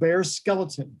seen a bear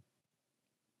skeleton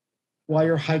while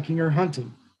you're hiking or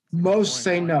hunting? Most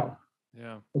say no.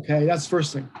 Yeah. Okay, that's the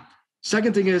first thing.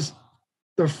 Second thing is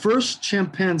the first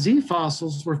chimpanzee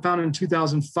fossils were found in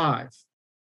 2005.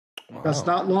 Wow. That's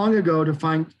not long ago to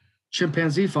find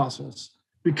chimpanzee fossils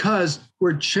because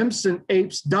where chimps and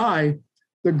apes die,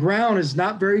 the ground is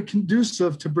not very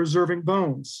conducive to preserving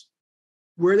bones.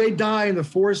 Where they die in the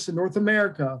forests in North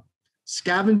America,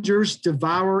 scavengers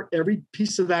devour every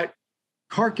piece of that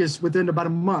carcass within about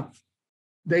a month.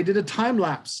 They did a time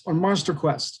lapse on Monster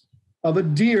Quest of a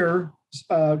deer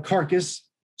carcass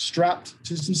strapped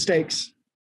to some stakes.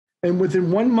 And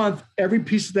within 1 month, every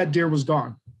piece of that deer was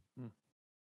gone.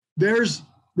 There's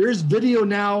video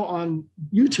now on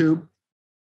YouTube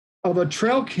of a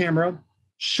trail camera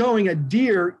showing a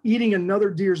deer eating another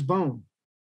deer's bone.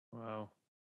 Wow.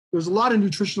 There's a lot of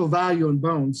nutritional value in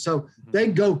bones. So they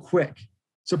go quick.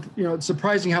 So, it's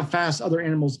surprising how fast other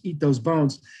animals eat those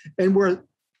bones. And where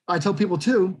I tell people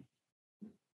too,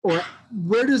 or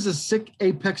where does a sick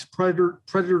apex predator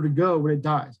to go when it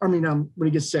dies? I mean, when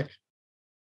it gets sick.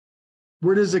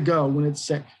 Where does it go when it's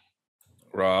sick?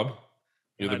 Rob,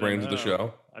 you're the brains of the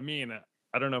show. I mean,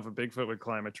 I don't know if a Bigfoot would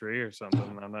climb a tree or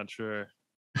something. I'm not sure.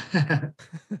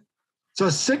 So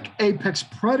a sick apex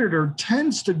predator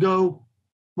tends to go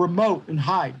remote and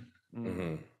hide,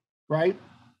 right?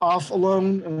 Off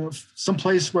alone,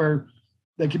 someplace where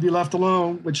they could be left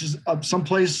alone, which is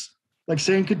someplace like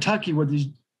say in Kentucky where these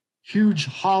huge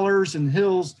hollers and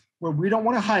hills where we don't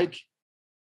want to hike.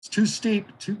 It's too steep,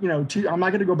 I'm not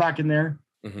going to go back in there.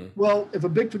 Well, if a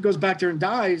Bigfoot goes back there and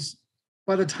dies,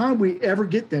 by the time we ever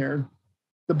get there,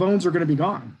 the bones are going to be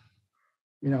gone.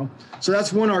 So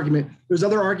that's one argument. There's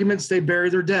other arguments. They bury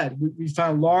their dead. We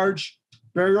found large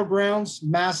burial grounds,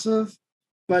 massive,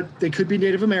 but they could be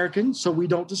Native American, so we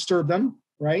don't disturb them,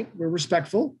 right? We're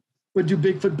respectful. But do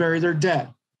Bigfoot bury their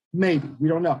dead? Maybe. We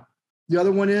don't know. The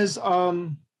other one is, what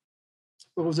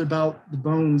was it about the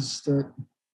bones that,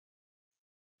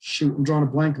 shoot, I'm drawing a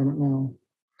blank on it now.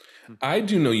 I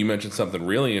do know you mentioned something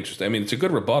really interesting. I mean, it's a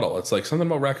good rebuttal. It's like something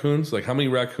about raccoons. Like, how many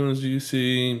raccoons do you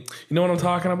see? You know what I'm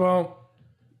talking about?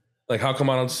 Like, how come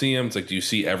I don't see them? It's like, do you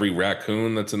see every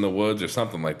raccoon that's in the woods or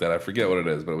something like that? I forget what it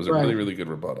is, but it was a really, really good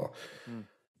rebuttal.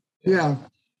 Yeah.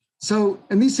 So,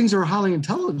 and these things are highly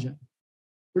intelligent.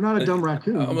 They're not a dumb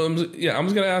raccoon. I'm just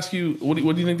going to ask you, what do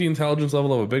you think the intelligence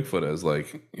level of a Bigfoot is?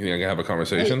 Like, you think I can have a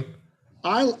conversation?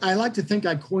 I like to think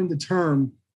I coined the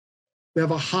term, they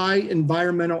have a high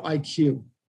environmental IQ.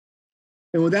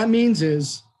 And what that means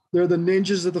is they're the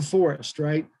ninjas of the forest,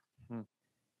 right?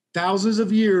 Thousands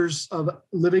of years of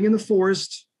living in the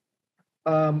forest,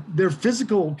 their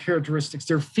physical characteristics,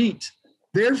 their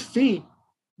feet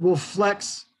will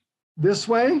flex this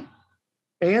way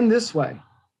and this way.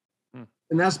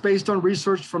 And that's based on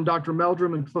research from Dr.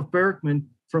 Meldrum and Cliff Barackman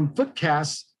from foot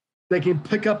casts. They can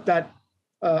pick up that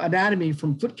anatomy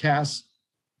from foot casts.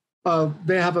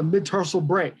 They have a mid-tarsal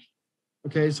break.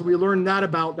 Okay, so we learned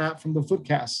that from the foot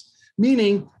casts,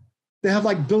 meaning they have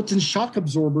like built-in shock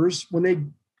absorbers when they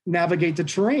navigate the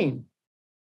terrain.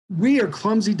 We are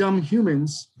clumsy, dumb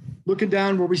humans looking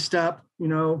down where we step,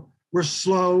 we're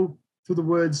slow through the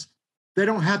woods. They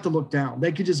don't have to look down.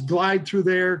 They could just glide through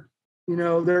there.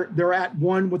 They're at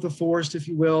one with the forest, if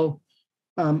you will.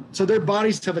 So their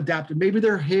bodies have adapted. Maybe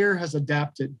their hair has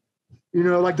adapted.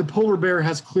 Like the polar bear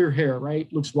has clear hair,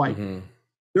 right? Looks white. Mm-hmm.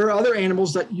 There are other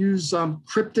animals that use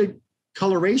cryptic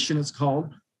coloration, it's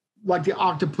called, like the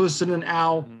octopus and an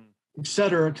owl, et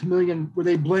cetera, a chameleon, where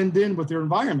they blend in with their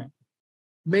environment.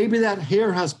 Maybe that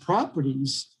hair has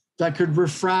properties that could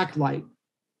refract light,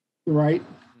 right?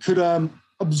 Could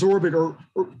absorb it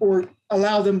or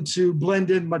allow them to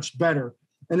blend in much better.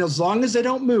 And as long as they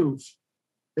don't move,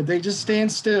 if they just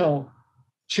stand still,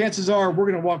 chances are we're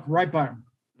going to walk right by them.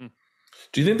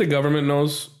 Do you think the government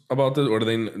knows about this, or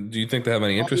do you think they have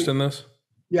any interest in this?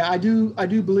 Yeah, I do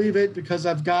believe it, because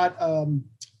I've got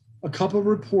a couple of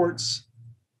reports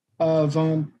of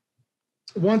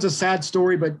one's a sad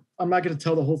story, but I'm not going to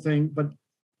tell the whole thing, but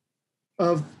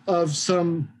of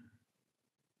some,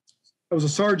 it was a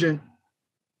sergeant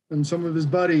and some of his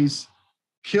buddies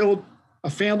killed a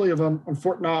family of them on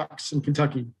Fort Knox in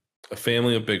Kentucky. A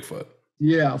family of Bigfoot.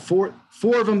 Yeah, four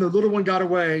of them. The little one got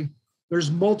away. There's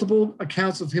multiple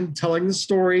accounts of him telling the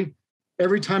story.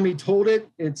 Every time he told it,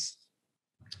 it's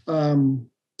the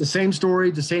same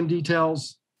story, the same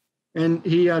details. And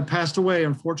he had passed away,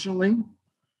 unfortunately,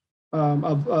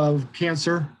 of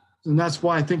cancer. And that's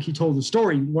why I think he told the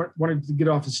story. He wanted to get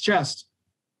off his chest.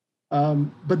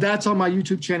 But that's on my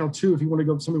YouTube channel too, if you want to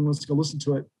go, somebody wants to go listen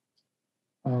to it.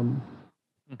 And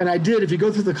I did, if you go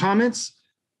through the comments,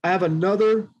 I have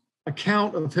another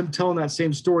account of him telling that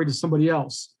same story to somebody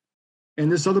else. And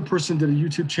this other person did a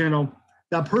YouTube channel.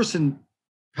 That person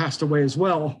passed away as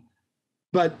well,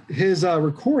 but his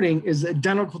recording is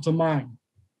identical to mine.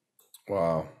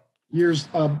 Wow.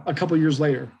 A couple years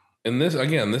later. And this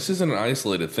isn't an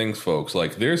isolated thing, folks.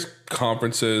 Like, there's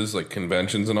conferences, like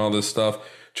conventions and all this stuff.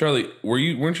 Charlie,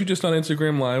 weren't you just on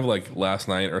Instagram Live like last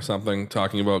night or something,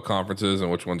 talking about conferences and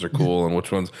which ones are cool and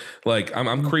which ones, like,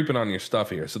 I'm creeping on your stuff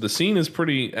here. So the scene is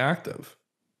pretty active.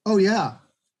 Oh yeah.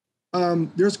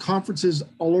 There's conferences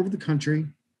all over the country,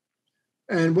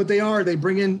 and what they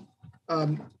bring in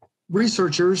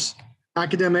researchers,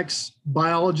 academics,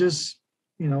 biologists,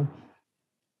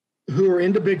 who are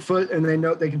into Bigfoot, and they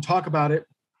know they can talk about it,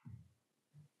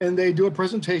 and they do a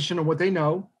presentation of what they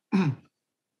know.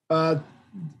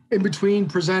 In between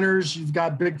presenters, you've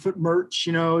got Bigfoot merch,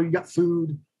 you got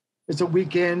food. It's a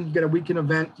weekend, you get a weekend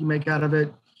event you make out of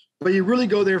it, but you really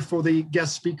go there for the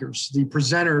guest speakers, the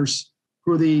presenters,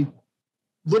 who are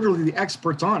literally the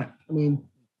experts on it. I mean,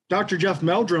 Dr. Jeff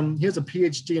Meldrum, he has a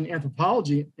PhD in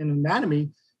anthropology and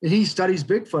anatomy, and he studies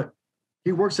Bigfoot.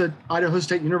 He works at Idaho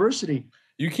State University.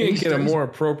 You can't get a more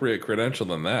appropriate credential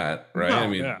than that, right? No, I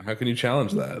mean, How can you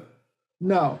challenge that?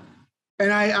 No.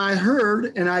 And I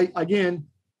heard, and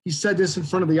he said this in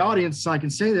front of the audience, so I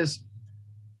can say this.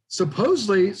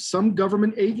 Supposedly, some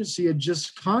government agency had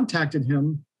just contacted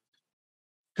him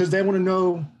because they want to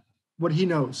know what he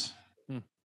knows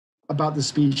about the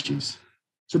species.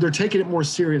 So they're taking it more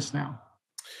serious now.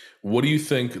 What do you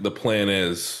think the plan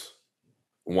is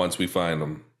once we find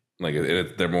them? Like,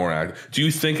 they're more active. Do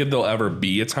you think there'll ever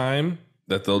be a time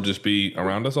that they'll just be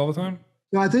around us all the time?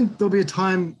 No, I think there'll be a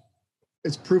time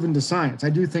it's proven to science. I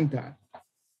do think that.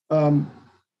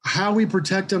 How we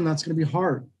protect them, that's going to be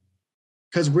hard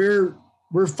because we're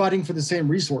fighting for the same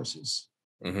resources,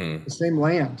 the same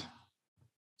land.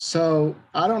 So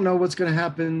I don't know what's going to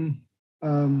happen.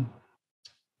 And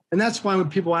that's why when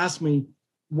people ask me,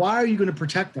 why are you going to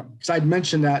protect them? Because I'd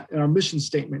mentioned that in our mission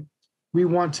statement. We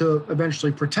want to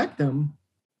eventually protect them,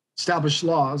 establish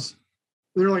laws.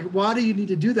 They're like, why do you need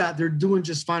to do that? They're doing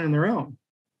just fine on their own.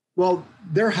 Well,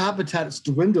 their habitat is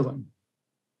dwindling.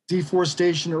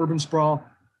 Deforestation, urban sprawl.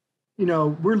 You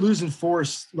know, we're losing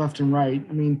forests left and right.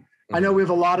 I mean, I know we have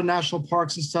a lot of national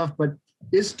parks and stuff, but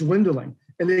it's dwindling.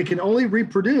 And they can only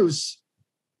reproduce,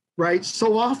 right,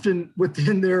 so often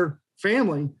within their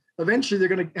family. Eventually, they're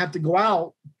going to have to go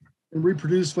out and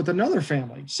reproduce with another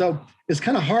family. So it's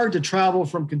kind of hard to travel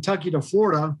from Kentucky to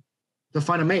Florida to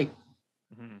find a mate,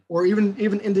 or even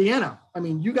Indiana. I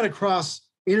mean, you got to cross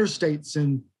interstates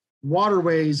and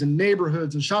waterways and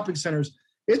neighborhoods and shopping centers.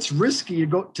 It's risky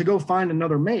to go find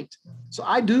another mate. So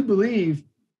I do believe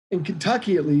in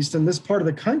Kentucky, at least in this part of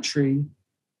the country, in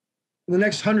the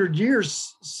next 100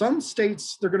 years, some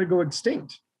states, they're going to go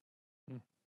extinct.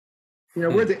 You know,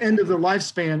 we're at the end of their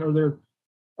lifespan or their,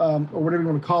 or whatever you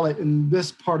want to call it in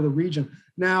this part of the region.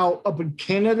 Now, up in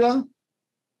Canada,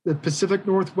 the Pacific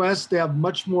Northwest, they have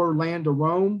much more land to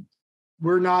roam.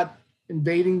 We're not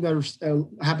invading their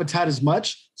habitat as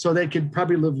much, so they could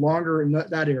probably live longer in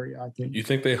that area, I think. You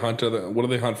think they hunt what do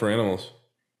they hunt for animals?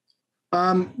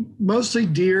 Mostly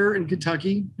deer in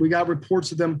Kentucky. We got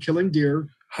reports of them killing deer.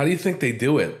 How do you think they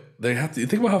do it? They have to. You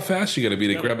think about how fast you got to be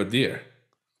to grab a deer.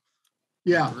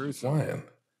 Yeah, flying.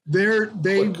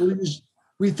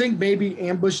 We think maybe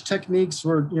ambush techniques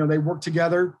where they work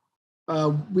together.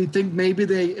 We think maybe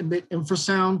they emit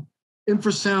infrasound.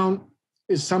 Infrasound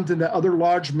is something that other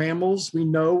large mammals we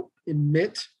know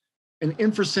emit, and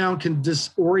infrasound can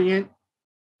disorient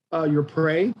your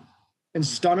prey and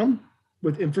stun them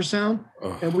with infrasound.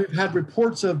 And we've had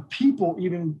reports of people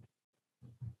even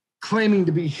claiming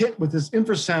to be hit with this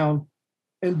infrasound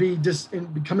and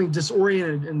becoming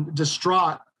disoriented and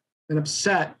distraught and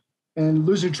upset and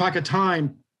losing track of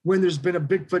time when there's been a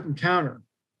Bigfoot encounter.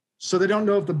 So they don't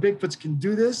know if the Bigfoots can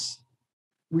do this.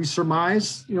 We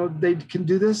surmise, they can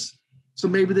do this. So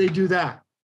maybe they do that.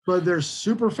 But they're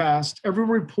super fast. Every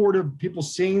report of people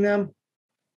seeing them,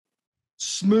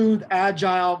 smooth,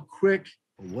 agile, quick.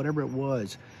 Whatever it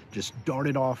was, just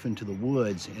darted off into the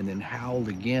woods and then howled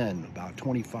again about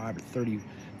 25 or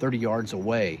 30 yards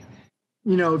away.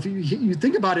 If you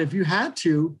think about it, if you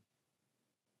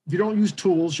don't use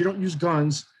tools, you don't use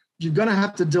guns, you're going to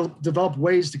have to develop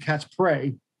ways to catch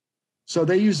prey. So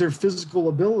they use their physical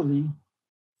ability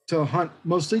to hunt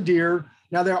mostly deer.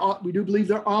 Now we do believe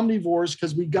they're omnivores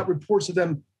because we got reports of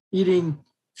them eating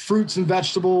fruits and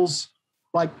vegetables.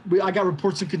 I got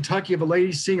reports in Kentucky of a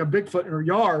lady seeing a Bigfoot in her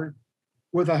yard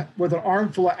with an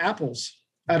armful of apples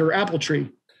at her apple tree.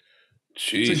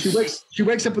 Jeez. So she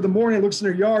wakes up in the morning, looks in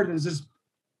her yard, and there's this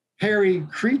hairy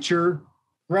creature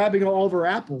grabbing all of her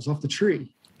apples off the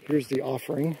tree. Here's the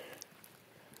offering.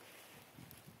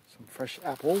 Some fresh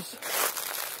apples.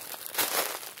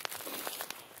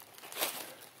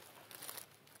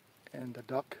 And a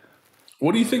duck.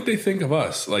 What do you think they think of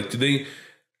us? Like, do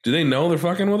they know they're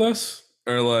fucking with us?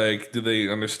 Or like, do they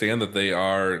understand that they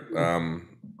are,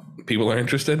 people are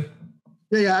interested?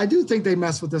 Yeah, I do think they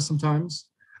mess with us sometimes.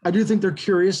 I do think they're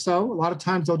curious though. A lot of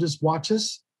times they'll just watch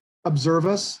us, observe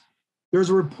us. There's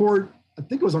a report, I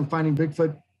think it was on Finding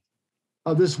Bigfoot,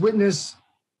 of this witness.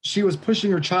 She was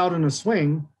pushing her child in a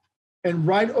swing, and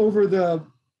right over the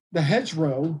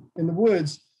hedgerow in the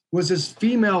woods was this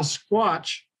female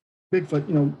Sasquatch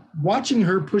Bigfoot, watching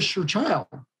her push her child.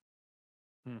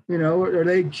 Are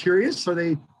they curious?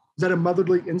 Is that a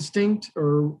motherly instinct?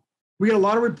 Or we get a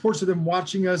lot of reports of them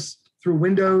watching us through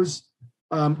windows,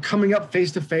 coming up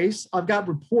face to face. I've got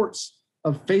reports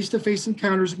of face-to-face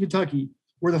encounters in Kentucky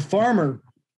where the farmer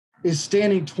is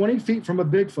standing 20 feet from a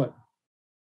Bigfoot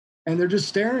and they're just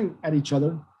staring at each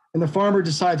other. And the farmer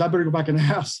decides, I better go back in the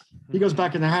house. He goes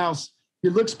back in the house. He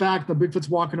looks back, the Bigfoot's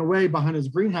walking away behind his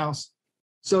greenhouse.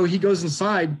 So he goes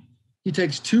inside. He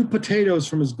takes 2 potatoes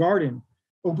from his garden,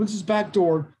 opens his back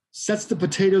door, sets the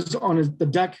potatoes on the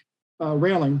deck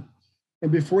railing.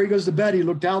 And before he goes to bed, he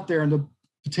looked out there and the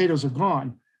potatoes are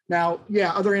gone. Now,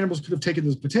 yeah, other animals could have taken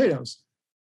those potatoes,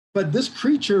 but this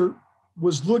creature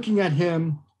was looking at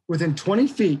him within 20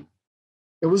 feet.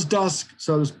 It was dusk,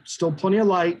 so there's still plenty of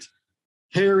light.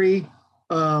 Hairy,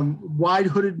 wide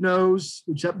hooded nose,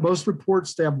 which at most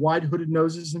reports, they have wide hooded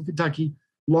noses in Kentucky,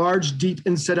 large, deep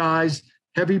inset eyes,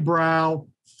 heavy brow,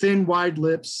 thin, wide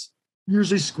lips,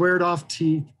 usually squared off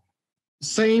teeth,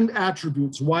 same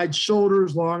attributes, wide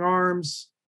shoulders, long arms,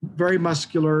 very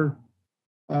muscular.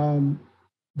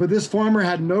 But this farmer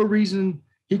had no reason.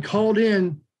 He called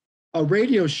in a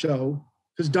radio show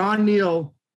because Don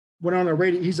Neal went on a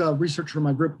radio. He's a researcher in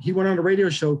my group. He went on a radio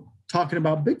show talking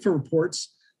about Bigfoot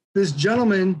reports. This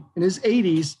gentleman in his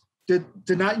 80s did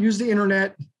not use the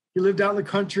internet. He lived out in the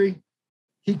country.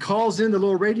 He calls in the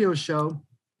little radio show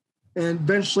and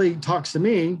eventually talks to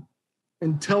me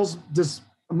and tells this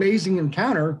amazing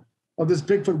encounter of this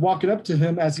Bigfoot walking up to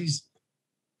him as he's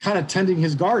kind of tending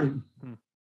his garden.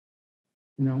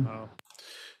 You know. Oh.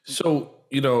 So,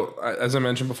 you know, as I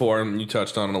mentioned before, and you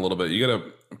touched on it a little bit, you got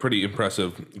a pretty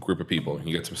impressive group of people.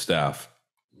 You get some staff,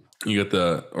 you get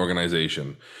the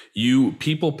organization.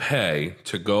 People pay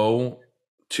to go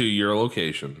to your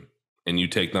location, and you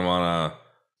take them on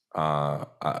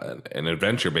an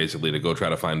adventure, basically, to go try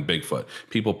to find Bigfoot.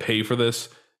 People pay for this,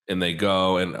 and they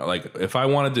go. And like, if I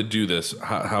wanted to do this,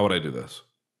 how would I do this?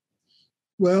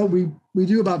 Well, we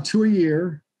do about 2 a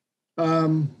year.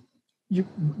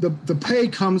 The pay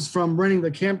comes from renting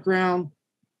the campground,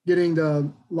 getting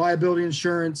the liability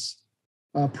insurance,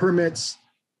 permits,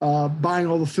 buying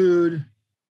all the food,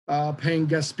 paying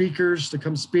guest speakers to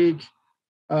come speak.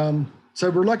 So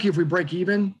we're lucky if we break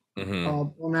even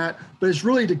on that, but it's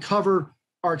really to cover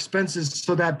our expenses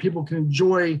so that people can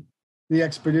enjoy the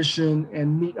expedition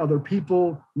and meet other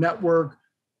people, network,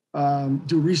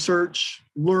 do research,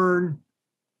 learn,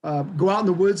 go out in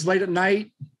the woods late at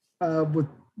night with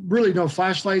really no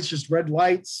flashlights, just red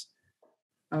lights.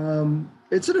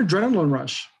 It's an adrenaline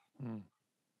rush.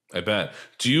 I bet.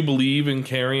 Do you believe in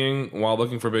carrying while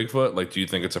looking for Bigfoot? Like, do you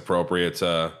think it's appropriate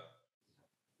to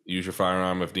use your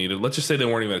firearm if needed? Let's just say they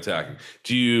weren't even attacking.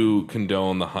 Do you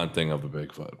condone the hunting of a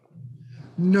Bigfoot?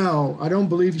 No, I don't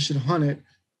believe you should hunt it.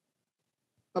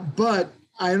 But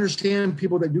I understand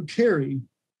people that do carry.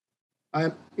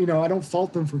 I don't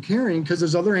fault them for carrying because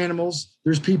there's other animals,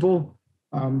 there's people,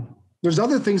 there's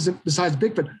other things besides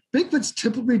Bigfoot. Bigfoots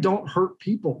typically don't hurt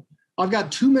people. I've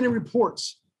got too many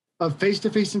reports of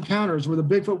face-to-face encounters where the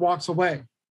Bigfoot walks away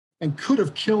and could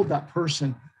have killed that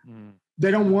person. They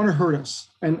don't want to hurt us.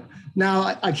 And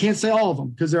now I can't say all of them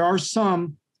because there are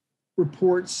some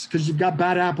reports because you've got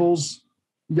bad apples,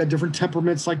 you've got different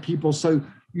temperaments like people. So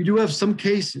you do have some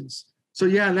cases. So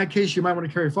yeah, in that case, you might want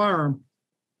to carry a firearm.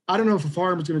 I don't know if a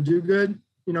firearm is going to do good,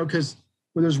 because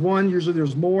when there's one, usually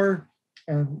there's more.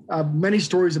 And many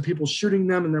stories of people shooting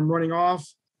them and them running off.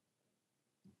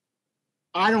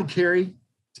 I don't carry,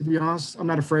 to be honest. I'm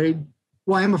not afraid.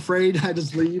 Well, I am afraid. I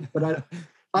just leave, but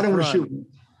I don't want to shoot them.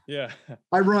 Yeah.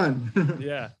 I run.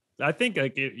 Yeah. I think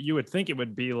you would think it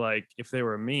would be like if they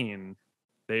were mean,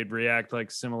 they'd react like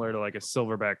similar to like a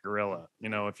silverback gorilla.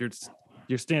 If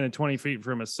you're standing 20 feet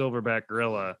from a silverback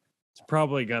gorilla, it's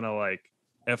probably gonna like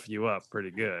F you up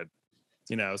pretty good.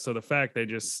 So the fact they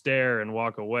just stare and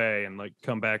walk away and like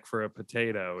come back for a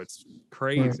potato, it's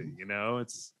crazy.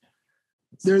 It's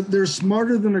they're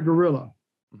smarter than a gorilla.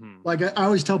 Like I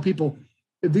always tell people,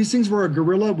 if these things were a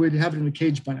gorilla, we'd have it in a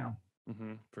cage by now.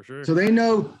 For sure. So they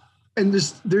know, and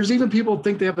there's even people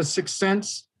think they have a sixth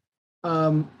sense.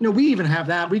 We even have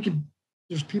that.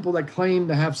 There's people that claim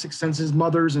to have sixth senses,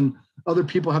 mothers and other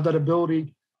people have that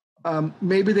ability.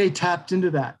 Maybe they tapped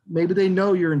into that. Maybe they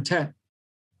know your intent.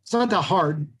 It's not that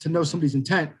hard to know somebody's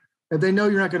intent. If they know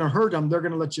you're not going to hurt them, they're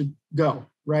going to let you go,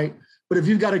 right? But if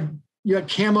you got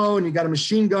camo and you got a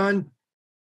machine gun,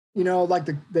 like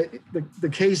the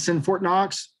case in Fort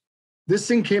Knox, this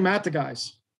thing came at the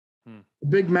guys. A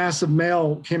big, massive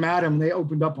male came at him. And they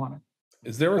opened up on it.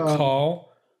 Is there a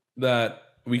call that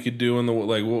we could do in the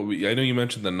I know you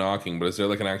mentioned the knocking, but is there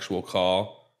like an actual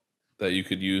call that you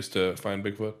could use to find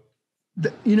Bigfoot?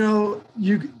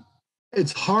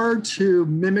 It's hard to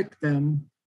mimic them,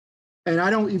 and I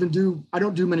don't do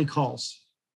many calls.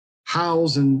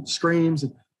 Howls and screams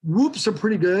and whoops are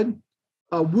pretty good.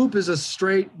 Whoop is a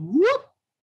straight whoop,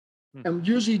 and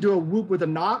usually you do a whoop with a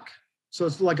knock, so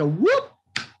it's like a whoop,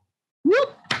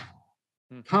 whoop.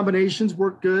 Combinations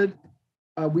work good.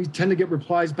 We tend to get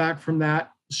replies back from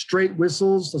that. Straight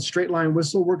whistles, a straight line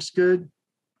whistle works good,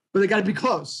 but they got to be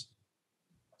close.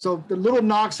 So the little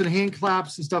knocks and hand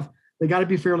claps and stuff, they got to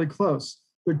be fairly close.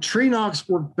 The tree knocks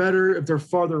work better if they're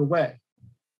farther away.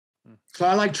 So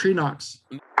I like tree knocks.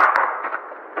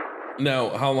 Now,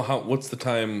 what's the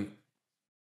time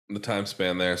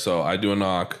span there? So I do a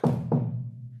knock.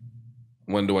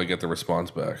 When do I get the response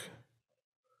back?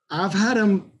 I've had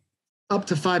them up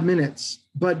to 5 minutes,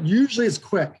 but usually it's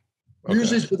quick. Okay.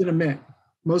 Usually it's within a minute.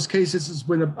 Most cases it's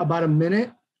within about a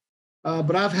minute,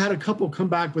 but I've had a couple come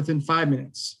back within 5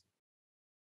 minutes.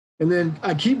 And then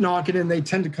I keep knocking and they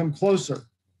tend to come closer.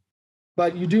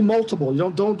 But you do multiple.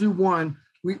 You don't do one.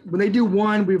 When they do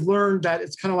one, we've learned that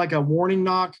it's kind of like a warning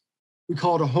knock. We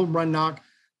call it a home run knock.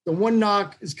 The one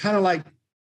knock is kind of like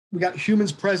we got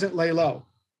humans present, lay low,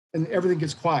 and everything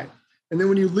gets quiet. And then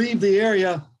when you leave the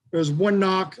area, there's one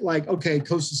knock, like, okay,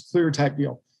 coast is clear type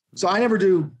deal. So I never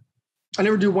do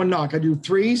one knock. I do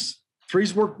threes.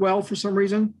 Threes work well for some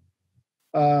reason.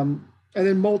 And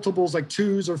then multiples like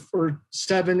twos or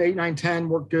 7, 8, 9, 10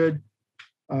 work good.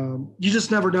 You just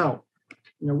never know.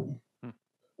 You know.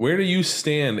 Where do you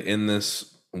stand in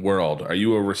this world? Are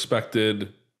you a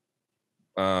respected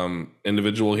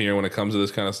individual here when it comes to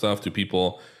this kind of stuff? Do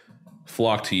people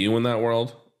flock to you in that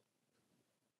world?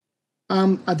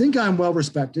 I think I'm well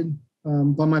respected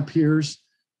by my peers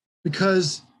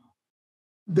because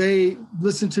they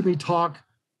listen to me talk,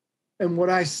 and what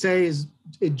I say is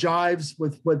it jives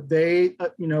with what they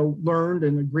learned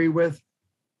and agree with.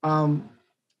 I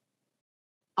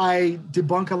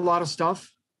debunk a lot of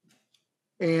stuff,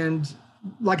 and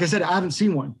like I said, I haven't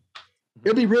seen one.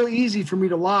 It'll be really easy for me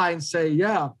to lie and say,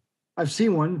 yeah, I've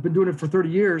seen one, been doing it for 30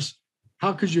 years.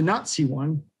 How could you not see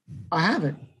one? I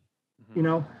haven't.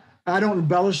 I don't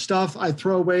embellish stuff. I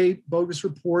throw away bogus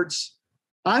reports.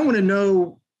 I want to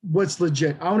know what's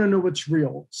legit. I want to know what's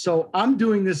real. So I'm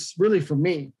doing this really for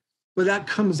me, but that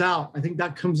comes out. I think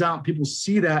that comes out. People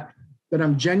see that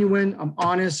I'm genuine, I'm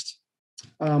honest,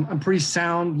 I'm pretty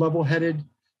sound, level-headed.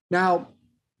 Now,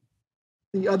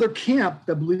 the other camp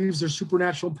that believes they're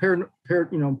supernatural,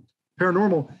 paranormal,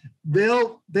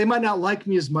 they might not like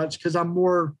me as much because I'm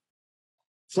more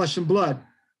flesh and blood.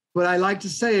 But I like to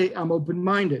say I'm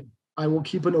open-minded. I will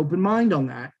keep an open mind on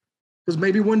that because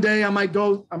maybe one day I might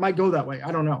go that way.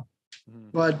 I don't know.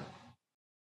 But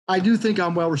I do think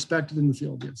I'm well respected in the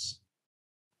field, yes.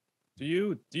 Do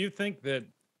you think that,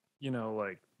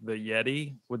 like the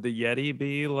Yeti, would the Yeti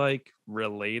be like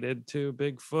related to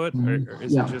Bigfoot? Or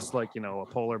is it just like, a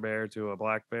polar bear to a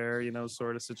black bear,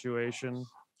 sort of situation?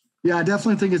 Yeah, I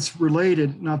definitely think it's related,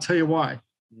 and I'll tell you why.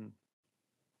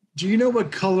 Do you know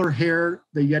what color hair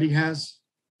the Yeti has?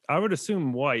 I would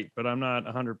assume white, but I'm not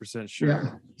 100%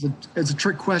 sure. Yeah, it's a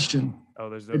trick question.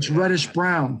 Oh, it's reddish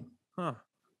brown. Huh.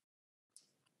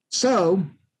 So,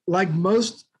 like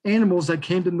most animals that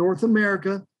came to North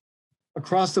America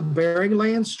across the Bering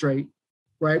Land Strait,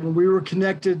 right, when we were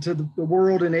connected to the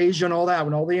world in Asia and all that,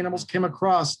 when all the animals came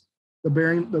across the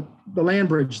Bering, the land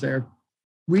bridge there,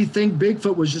 we think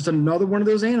Bigfoot was just another one of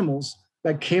those animals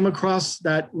that came across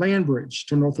that land bridge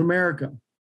to North America.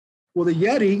 Well, the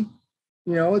Yeti,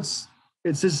 it's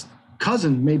his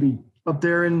cousin maybe up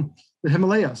there in the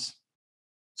Himalayas.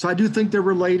 So I do think they're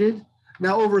related.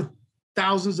 Now, over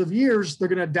thousands of years, they're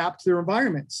going to adapt to their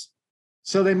environments.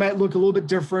 So they might look a little bit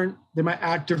different. They might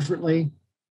act differently.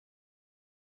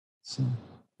 So,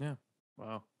 yeah,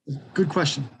 wow. Good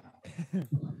question.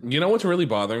 You know what's really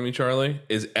bothering me, Charlie,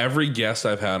 is every guest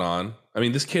I've had on. I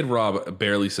mean, this kid, Rob,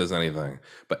 barely says anything.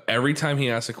 But every time he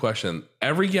asks a question,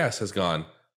 every guest has gone,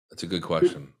 that's a good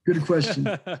question. Good question.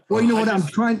 Well, you know what? I'm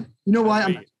trying. You know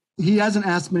why? He hasn't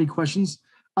asked many questions.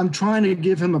 I'm trying to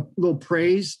give him a little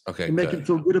praise and make him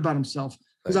feel good about himself.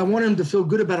 Because I want him to feel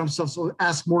good about himself, so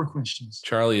ask more questions.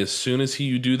 Charlie, as soon as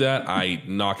you do that, I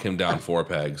knock him down 4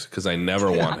 pegs because I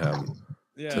never want him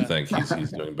to think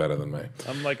he's doing better than me.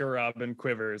 I'm like a Robin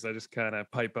Quivers. I just kind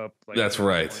of pipe up. Like that's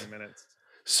right. 20 minutes.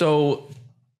 So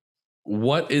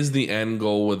what is the end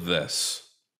goal with this?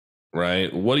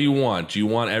 Right? What do you want? Do you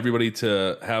want everybody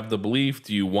to have the belief?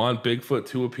 Do you want Bigfoot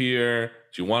to appear?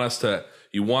 Do you want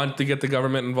you want to get the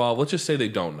government involved? Let's just say they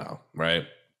don't know, right?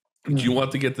 Do you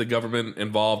want to get the government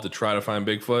involved to try to find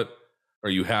Bigfoot? Or are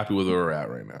you happy with where we're at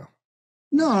right now?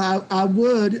 No, I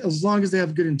would, as long as they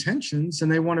have good intentions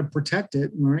and they want to protect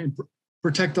it, right?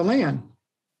 Protect the land.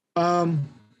 I'll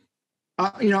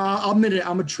admit it.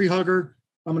 I'm a tree hugger.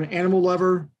 I'm an animal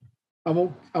lover. I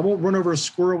won't run over a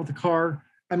squirrel with a car.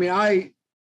 I mean, I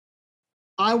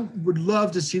would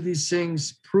love to see these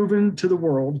things proven to the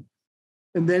world,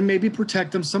 and then maybe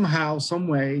protect them somehow, some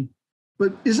way.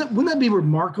 But wouldn't that be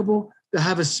remarkable to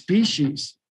have a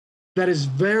species that is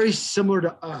very similar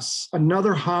to us,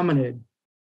 another hominid,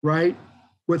 right,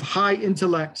 with high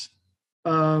intellect?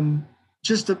 It'd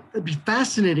be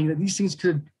fascinating that these things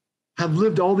could have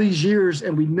lived all these years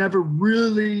and we never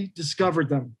really discovered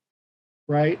them,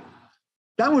 right?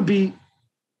 That would be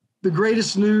the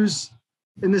greatest news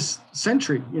in this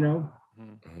century,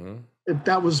 if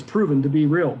that was proven to be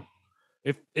real.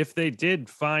 If they did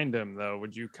find him, though,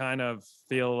 would you kind of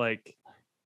feel like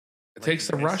It takes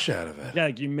the rush out of it. Yeah,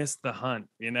 like you missed the hunt,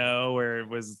 where it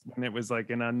was like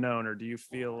an unknown, or do you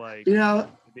feel like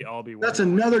they all be? That's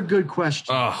another good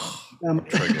question. Oh,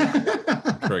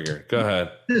 trigger. Go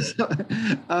ahead.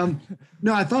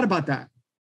 No, I thought about that,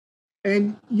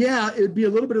 and yeah, it'd be a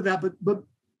little bit of that, but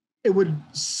it would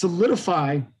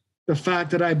solidify the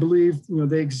fact that I believe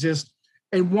they exist,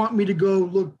 and want me to go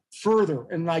look further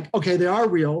and like, okay, they are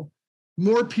real.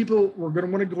 More people were going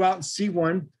to want to go out and see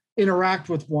one, interact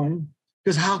with one,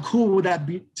 because how cool would that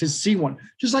be to see one?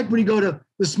 Just like when you go to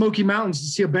the Smoky Mountains to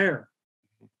see a bear,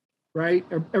 right?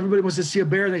 Everybody wants to see a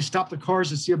bear and they stop the cars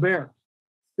to see a bear.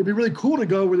 It'd be really cool to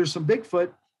go where there's some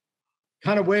Bigfoot,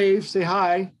 kind of wave, say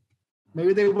hi.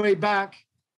 Maybe they wave back.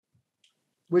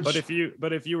 But if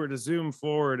you were to zoom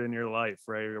forward in your life,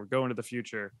 right, or go into the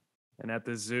future, and at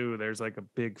the zoo there's like a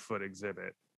Bigfoot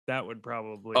exhibit, that would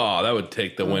probably that would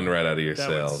take the wind right out of your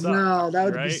sails. No, that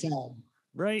would right? be sad.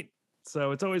 Right.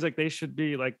 So it's always like they should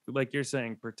be like you're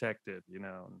saying, protected,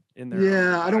 in their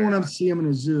Yeah, I don't want to see them in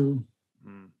a zoo.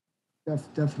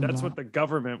 Definitely. That's what the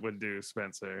government would do,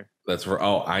 Spencer. That's for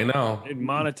I know. They'd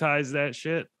monetize that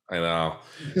shit. I know.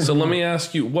 So let me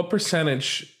ask you, what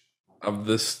percentage of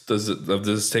this does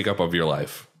this take up of your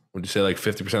life? Would you say like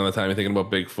 50% of the time you're thinking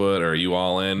about Bigfoot, or are you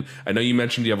all in? I know you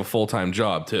mentioned you have a full-time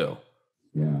job too.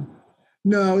 Yeah.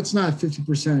 No, it's not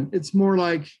 50%. It's more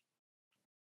like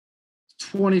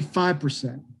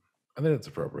 25%. I think that's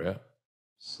appropriate.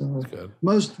 So that's good.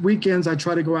 Most weekends I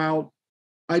try to go out.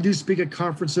 I do speak at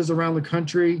conferences around the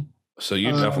country. So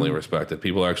you definitely respect it.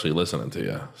 People are actually listening to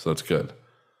you. So that's good.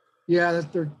 Yeah,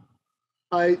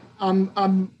 I'm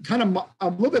a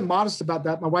little bit modest about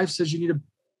that. My wife says you need to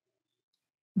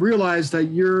realize that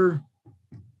you're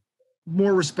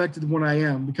more respected than what I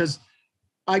am, because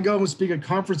I go and speak at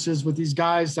conferences with these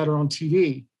guys that are on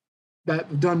TV that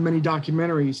have done many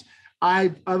documentaries.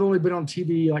 I've only been on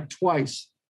TV like twice,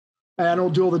 and I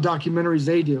don't do all the documentaries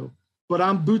they do, but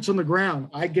I'm boots on the ground.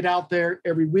 I get out there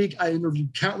every week. I interview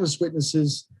countless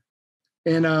witnesses,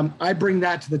 and I bring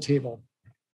that to the table.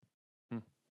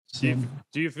 Do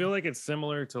you feel like it's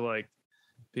similar to like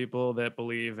people that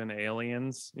believe in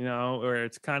aliens, or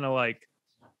it's kind of like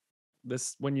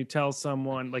this when you tell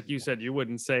someone, like you said, you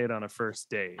wouldn't say it on a first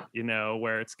date,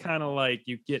 where it's kind of like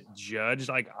you get judged.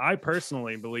 Like I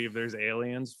personally believe there's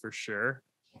aliens for sure.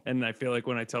 And I feel like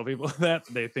when I tell people that,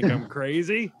 they think I'm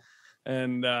crazy.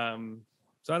 And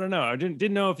so I don't know. I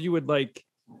didn't know if you would like,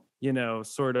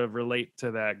 sort of relate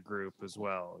to that group as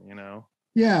well,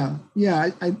 Yeah,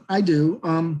 I do.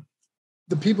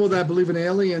 The people that believe in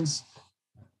aliens,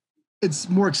 it's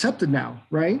more accepted now,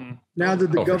 right? Mm-hmm. Now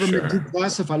that the government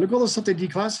declassified, look at all the stuff they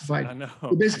declassified. I know.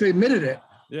 They basically admitted it.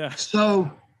 Yeah.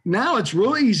 So now it's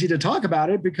real easy to talk about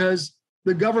it because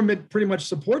the government pretty much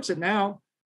supports it now.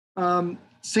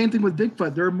 Same thing with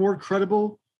Bigfoot. There are more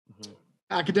credible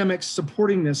academics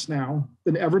supporting this now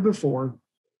than ever before.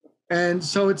 And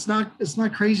so it's not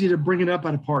crazy to bring it up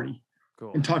at a party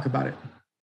and talk about it.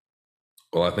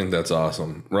 Well, I think that's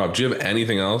awesome. Rob, do you have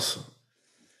anything else?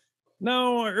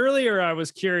 No, earlier I was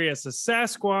curious. A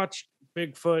Sasquatch,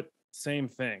 Bigfoot, same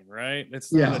thing, right?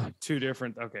 It's not two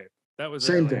different. Okay, that was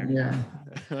same earlier. thing,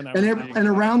 yeah. and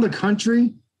around the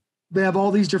country, they have all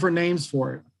these different names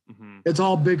for it. Mm-hmm. It's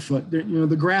all Bigfoot.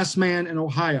 The grass man in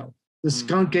Ohio, the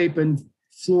skunk ape in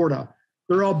Florida.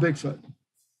 They're all Bigfoot.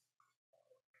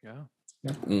 Yeah.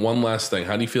 One last thing.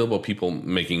 How do you feel about people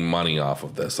making money off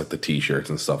of this, like the T-shirts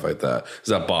and stuff like that? Does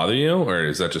that bother you, or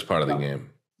is that just part of the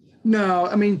game? No,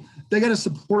 I mean, they got to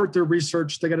support their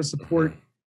research. They got to support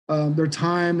their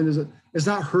time, and it's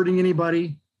not hurting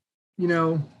anybody,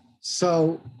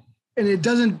 So, and it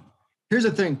doesn't. Here's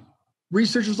the thing: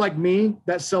 researchers like me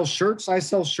that sell shirts, I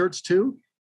sell shirts too.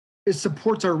 It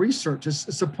supports our research. It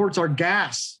supports our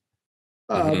gas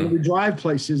when we drive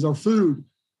places, our food.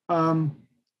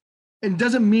 It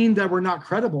doesn't mean that we're not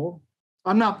credible.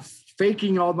 I'm not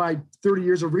faking all my 30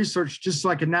 years of research just so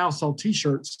I can now sell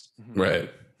T-shirts. Right.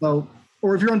 So,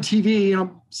 or if you're on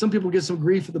TV, some people get some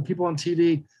grief for the people on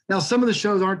TV. Now, some of the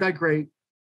shows aren't that great.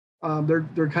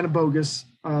 They're kind of bogus,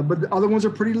 but the other ones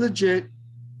are pretty legit.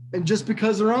 And just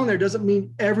because they're on there doesn't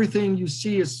mean everything you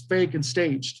see is fake and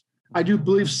staged. I do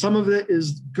believe some of it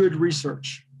is good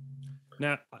research.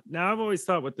 Now I've always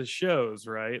thought with the shows,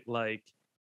 right? Like,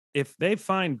 if they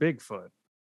find Bigfoot,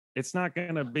 it's not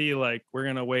going to be like, we're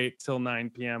going to wait till 9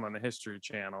 p.m. on the History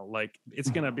Channel. Like, it's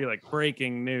going to be like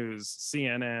breaking news,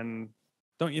 CNN.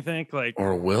 Don't you think? Like,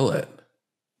 or will it?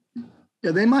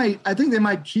 Yeah, they might. I think they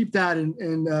might keep that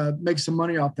and make some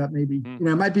money off that maybe. It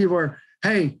might be where,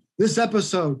 hey, this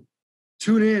episode,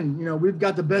 tune in. We've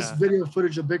got the best video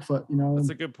footage of Bigfoot, That's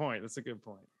a good point.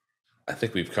 I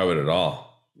think we've covered it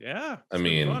all. Yeah. I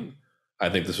mean, I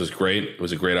think this was great. It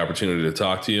was a great opportunity to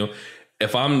talk to you.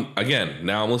 If I'm listening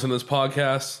to this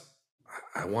podcast,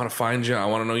 I want to find you. I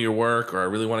want to know your work, or I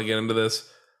really want to get into this.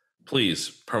 Please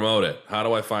promote it. How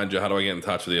do I find you? How do I get in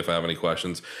touch with you if I have any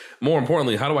questions? More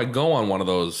importantly, how do I go on one of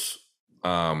those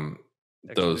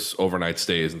overnight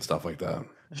stays and stuff like that?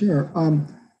 Sure.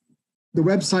 The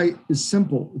website is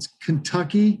simple. It's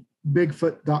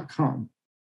KentuckyBigfoot.com.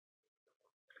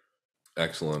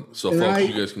 Excellent. So, folks,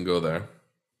 you guys can go there.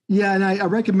 Yeah, and I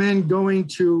recommend going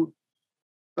to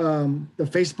the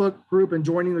Facebook group and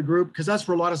joining the group, because that's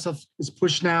where a lot of stuff is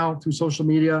pushed now through social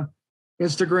media,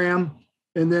 Instagram,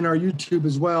 and then our YouTube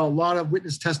as well. A lot of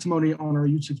witness testimony on our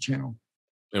YouTube channel.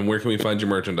 And where can we find your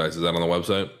merchandise? Is that on the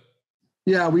website?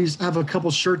 Yeah, we have a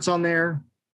couple shirts on there.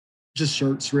 Just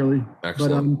shirts, really.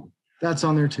 Excellent. But that's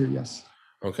on there too, yes.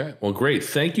 Okay. Well, great.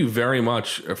 Thank you very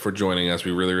much for joining us.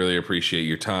 We really, really appreciate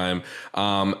your time.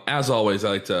 As always,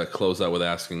 I like to close out with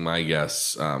asking my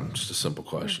guests just a simple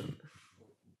question.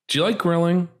 Do you like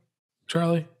grilling,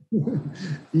 Charlie?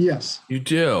 Yes. You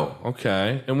do?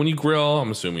 Okay. And when you grill,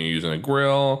 I'm assuming you're using a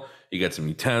grill. You get some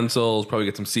utensils, probably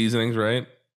get some seasonings, right?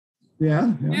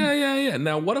 Yeah.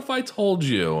 Now, what if I told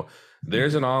you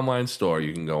there's an online store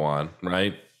you can go on,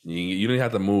 right? You don't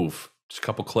have to move. Just a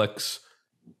couple clicks.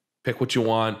 Pick what you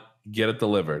want. Get it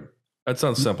delivered. That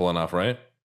sounds simple enough, right?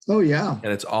 Oh, yeah.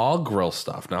 And it's all grill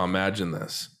stuff. Now, imagine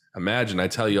this. Imagine I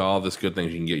tell you all this good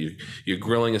things. You can get your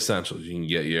grilling essentials. You can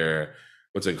get your,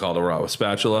 what's it called? A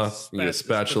spatula. You can get a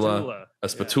spatula. A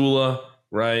spatula.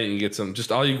 Right? You get some,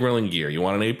 just all your grilling gear. You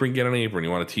want an apron, get an apron. You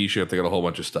want a t-shirt, they got a whole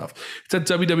bunch of stuff. It's at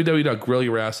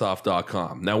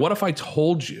www.grillyourassoff.com. Now, what if I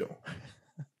told you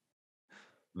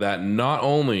that not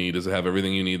only does it have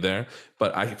everything you need there,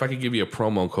 but if I could give you a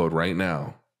promo code right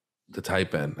now to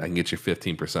type in, I can get you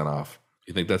 15% off.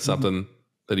 You think that's something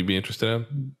that you'd be interested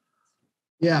in?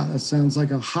 Yeah, that sounds like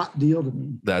a hot deal to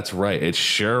me. That's right. It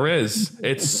sure is.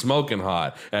 It's smoking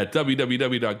hot. At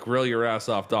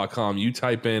www.grillyourassoff.com, you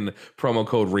type in promo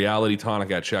code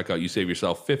RealityTonic at checkout. You save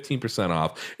yourself 15%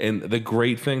 off. And the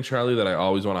great thing, Charlie, that I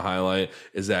always want to highlight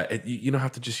is that you don't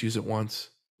have to just use it once.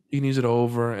 You can use it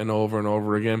over and over and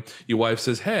over again. Your wife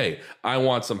says, hey, I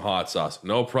want some hot sauce.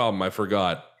 No problem. I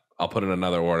forgot. I'll put in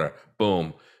another order.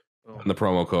 Boom. And the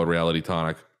promo code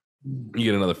RealityTonic. You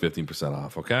get another 15%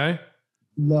 off, okay?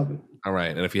 Love it. All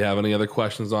right. And if you have any other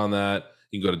questions on that,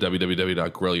 you can go to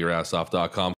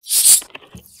www.grillyourassoff.com.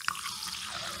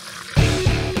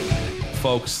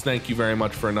 Folks, thank you very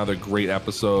much for another great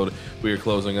episode. We are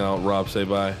closing out. Rob, say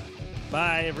bye.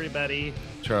 Bye, everybody.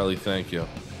 Charlie, thank you.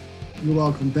 You're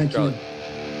welcome. Thank Charlie. you.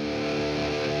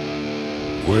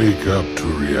 Wake up to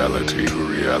reality,